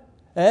what?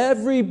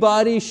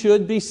 Everybody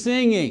should be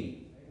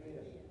singing.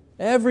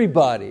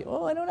 Everybody.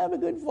 Oh, I don't have a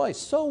good voice.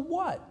 So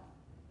what?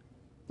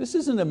 This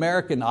isn't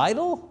American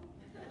Idol.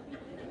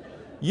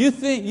 You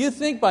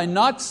think by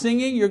not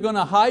singing you're going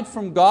to hide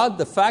from God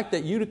the fact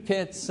that you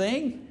can't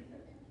sing?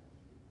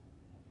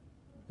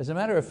 As a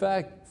matter of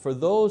fact, for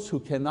those who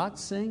cannot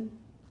sing,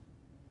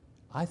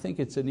 I think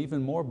it's an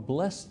even more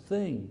blessed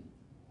thing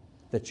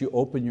that you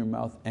open your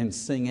mouth and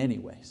sing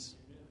anyways.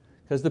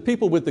 Because the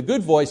people with the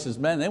good voices,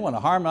 man, they want to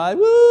harmonize.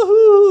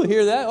 Woo-hoo,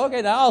 hear that?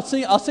 Okay, now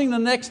I'll sing the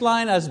next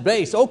line as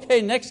bass.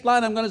 Okay, next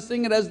line I'm going to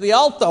sing it as the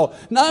alto.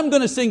 Now I'm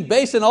going to sing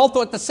bass and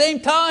alto at the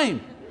same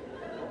time.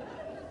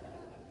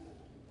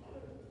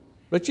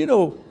 But you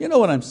know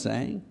what I'm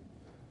saying.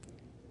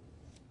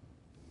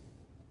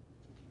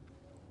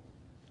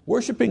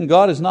 Worshiping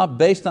God is not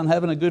based on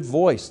having a good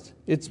voice.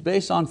 It's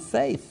based on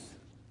faith.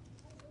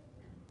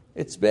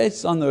 It's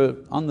based on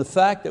the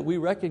fact that we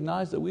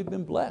recognize that we've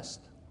been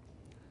blessed.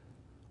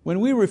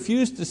 When we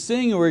refuse to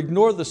sing or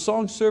ignore the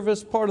song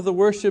service part of the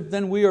worship,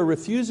 then we are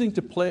refusing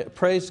to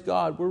praise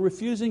God. We're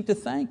refusing to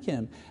thank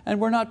Him. And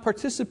we're not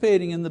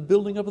participating in the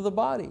building up of the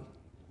body.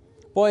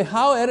 Boy,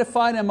 how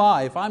edified am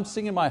I if I'm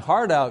singing my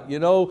heart out,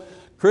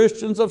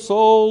 Christians of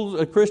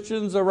souls,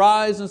 Christians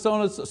arise, and so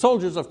on.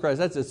 Soldiers of Christ,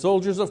 that's it,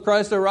 soldiers of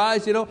Christ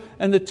arise,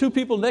 and the two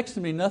people next to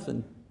me,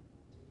 nothing.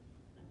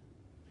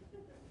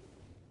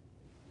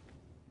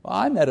 Well,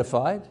 I'm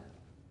edified.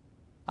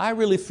 I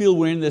really feel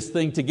we're in this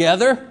thing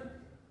together.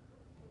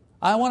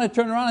 I want to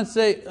turn around and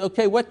say,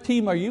 okay, what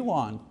team are you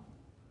on?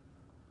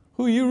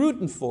 Who are you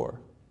rooting for?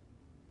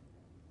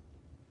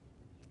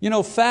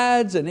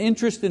 Fads and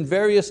interest in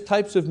various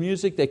types of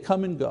music, they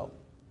come and go.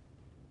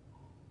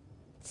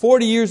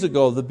 40 years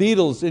ago, the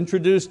Beatles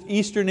introduced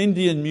Eastern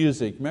Indian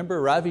music.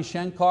 Remember Ravi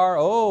Shankar?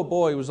 Oh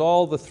boy, it was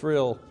all the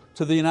thrill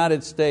to the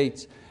United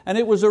States. And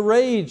it was a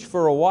rage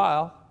for a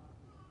while.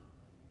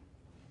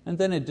 And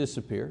then it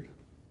disappeared.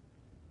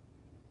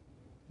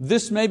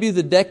 This may be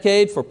the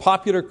decade for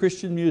popular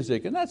Christian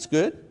music, and that's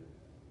good.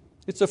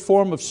 It's a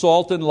form of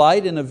salt and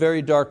light in a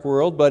very dark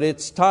world, but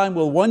its time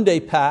will one day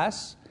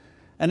pass,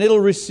 and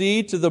it'll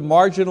recede to the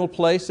marginal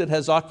place it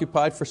has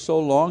occupied for so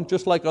long,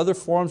 just like other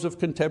forms of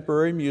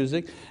contemporary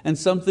music, and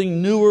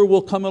something newer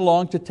will come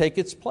along to take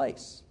its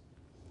place.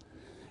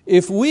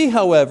 If we,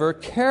 however,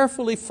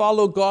 carefully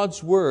follow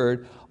God's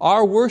word,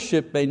 our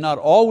worship may not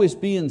always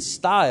be in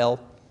style,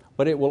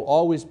 but it will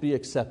always be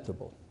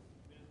acceptable.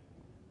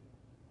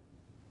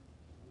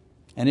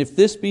 And if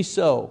this be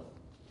so,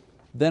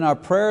 then our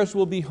prayers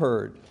will be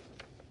heard,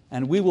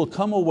 and we will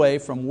come away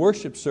from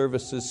worship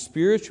services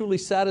spiritually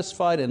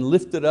satisfied and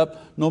lifted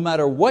up, no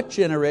matter what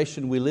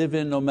generation we live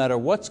in, no matter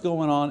what's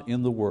going on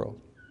in the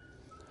world.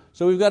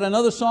 So we've got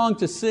another song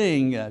to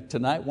sing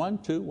tonight. 1,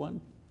 2,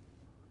 1,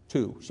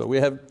 2. So we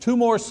have 2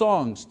 more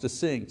songs to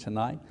sing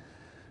tonight.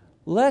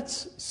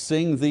 Let's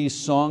sing these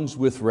songs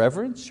with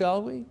reverence,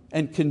 shall we?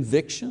 And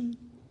conviction,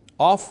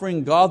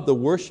 offering God the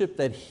worship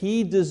that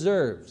He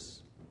deserves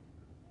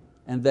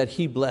and that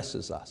He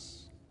blesses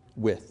us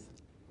with.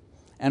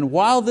 And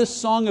while this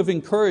song of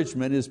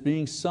encouragement is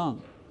being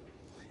sung,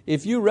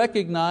 if you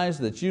recognize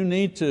that you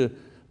need to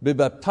be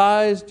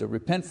baptized, to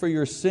repent for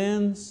your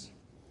sins,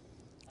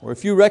 or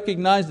if you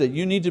recognize that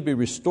you need to be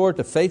restored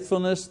to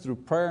faithfulness through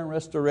prayer and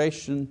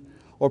restoration,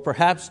 or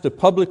perhaps to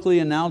publicly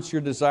announce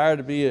your desire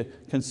to be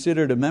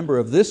considered a member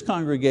of this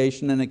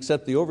congregation and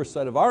accept the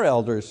oversight of our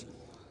elders,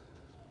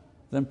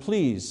 then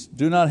please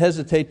do not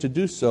hesitate to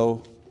do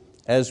so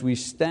as we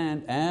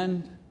stand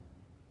and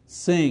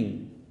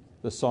sing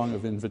the song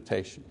of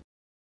invitation.